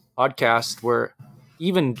podcast, where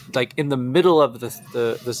even like in the middle of this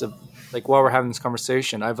like while we're having this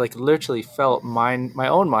conversation, I've like literally felt my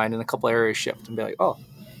own mind in a couple areas shift and be like, oh,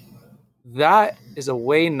 that is a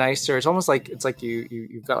way nicer. It's almost like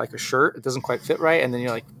you've got like a shirt, it doesn't quite fit right, and then you're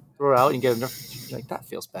like, throw it out and you get enough, you're like, that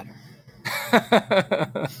feels better.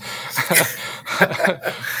 I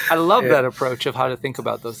love that approach of how to think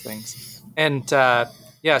about those things. And so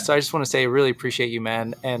I just want to say I really appreciate you,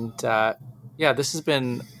 man. And Yeah, this has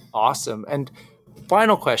been awesome. And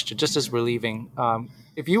final question, just as we're leaving,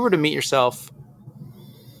 if you were to meet yourself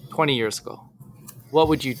 20 years ago, what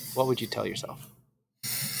would you tell yourself?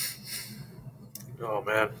 Oh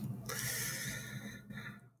man.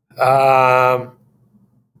 I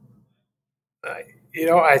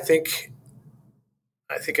think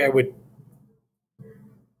I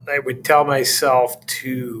would tell myself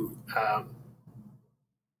to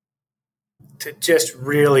just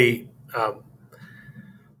really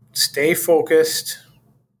stay focused,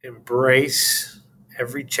 embrace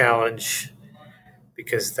every challenge,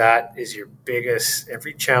 because that is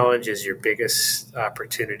every challenge is your biggest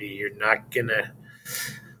opportunity. You're not gonna,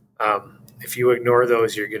 if you ignore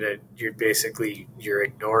those, you're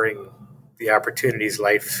ignoring the opportunities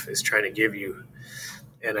life is trying to give you.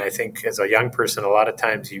 And I think as a young person, a lot of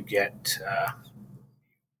times you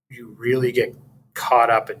really get caught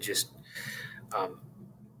up in just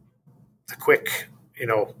the quick,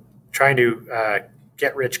 trying to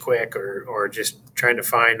get rich quick, or just trying to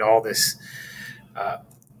find all this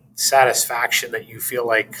satisfaction that you feel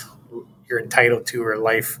like you're entitled to or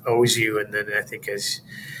life owes you. And then I think as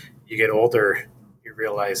you get older, you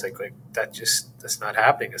realize like that's not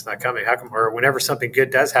happening. It's not coming. How come? Or whenever something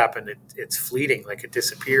good does happen, it's fleeting, like it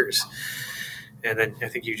disappears. And then I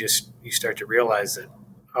think you start to realize that,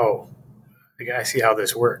 oh, I see how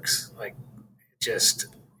this works. Like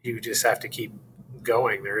you just have to keep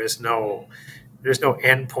going. There's no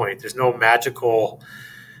end point. There's no magical,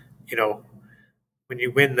 when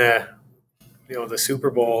you win the Super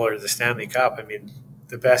Bowl or the Stanley Cup. I mean,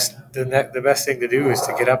 the best thing to do is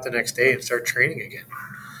to get up the next day and start training again.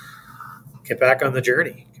 Get back on the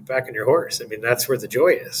journey. Get back on your horse. I mean, that's where the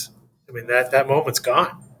joy is. I mean, that moment's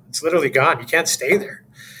gone. It's literally gone. You can't stay there.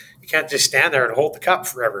 You can't just stand there and hold the cup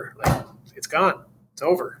forever. Like, it's gone. It's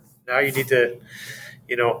over. Now you need to,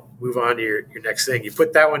 move on to your next thing. You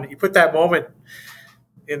put that moment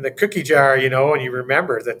in the cookie jar, and you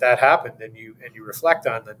remember that happened, and you reflect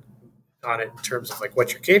on it in terms of like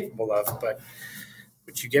what you're capable of. But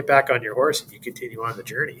you get back on your horse and you continue on the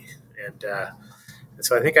journey. And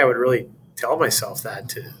so I think I would really tell myself that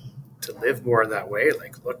to live more in that way.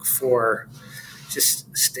 Like,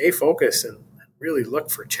 just stay focused and really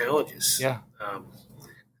look for challenges. Yeah.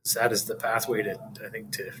 So that is the pathway to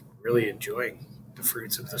really enjoying the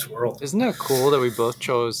fruits of this world. Isn't it cool that we both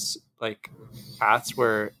chose like paths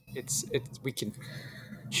where we can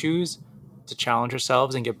choose to challenge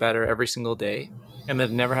ourselves and get better every single day, and that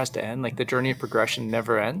it never has to end? Like, the journey of progression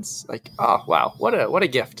never ends. Like, oh wow, what a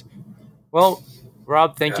gift. Well,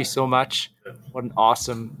 Rob, thank you so much. What an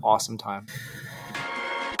awesome time.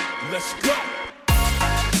 Let's go.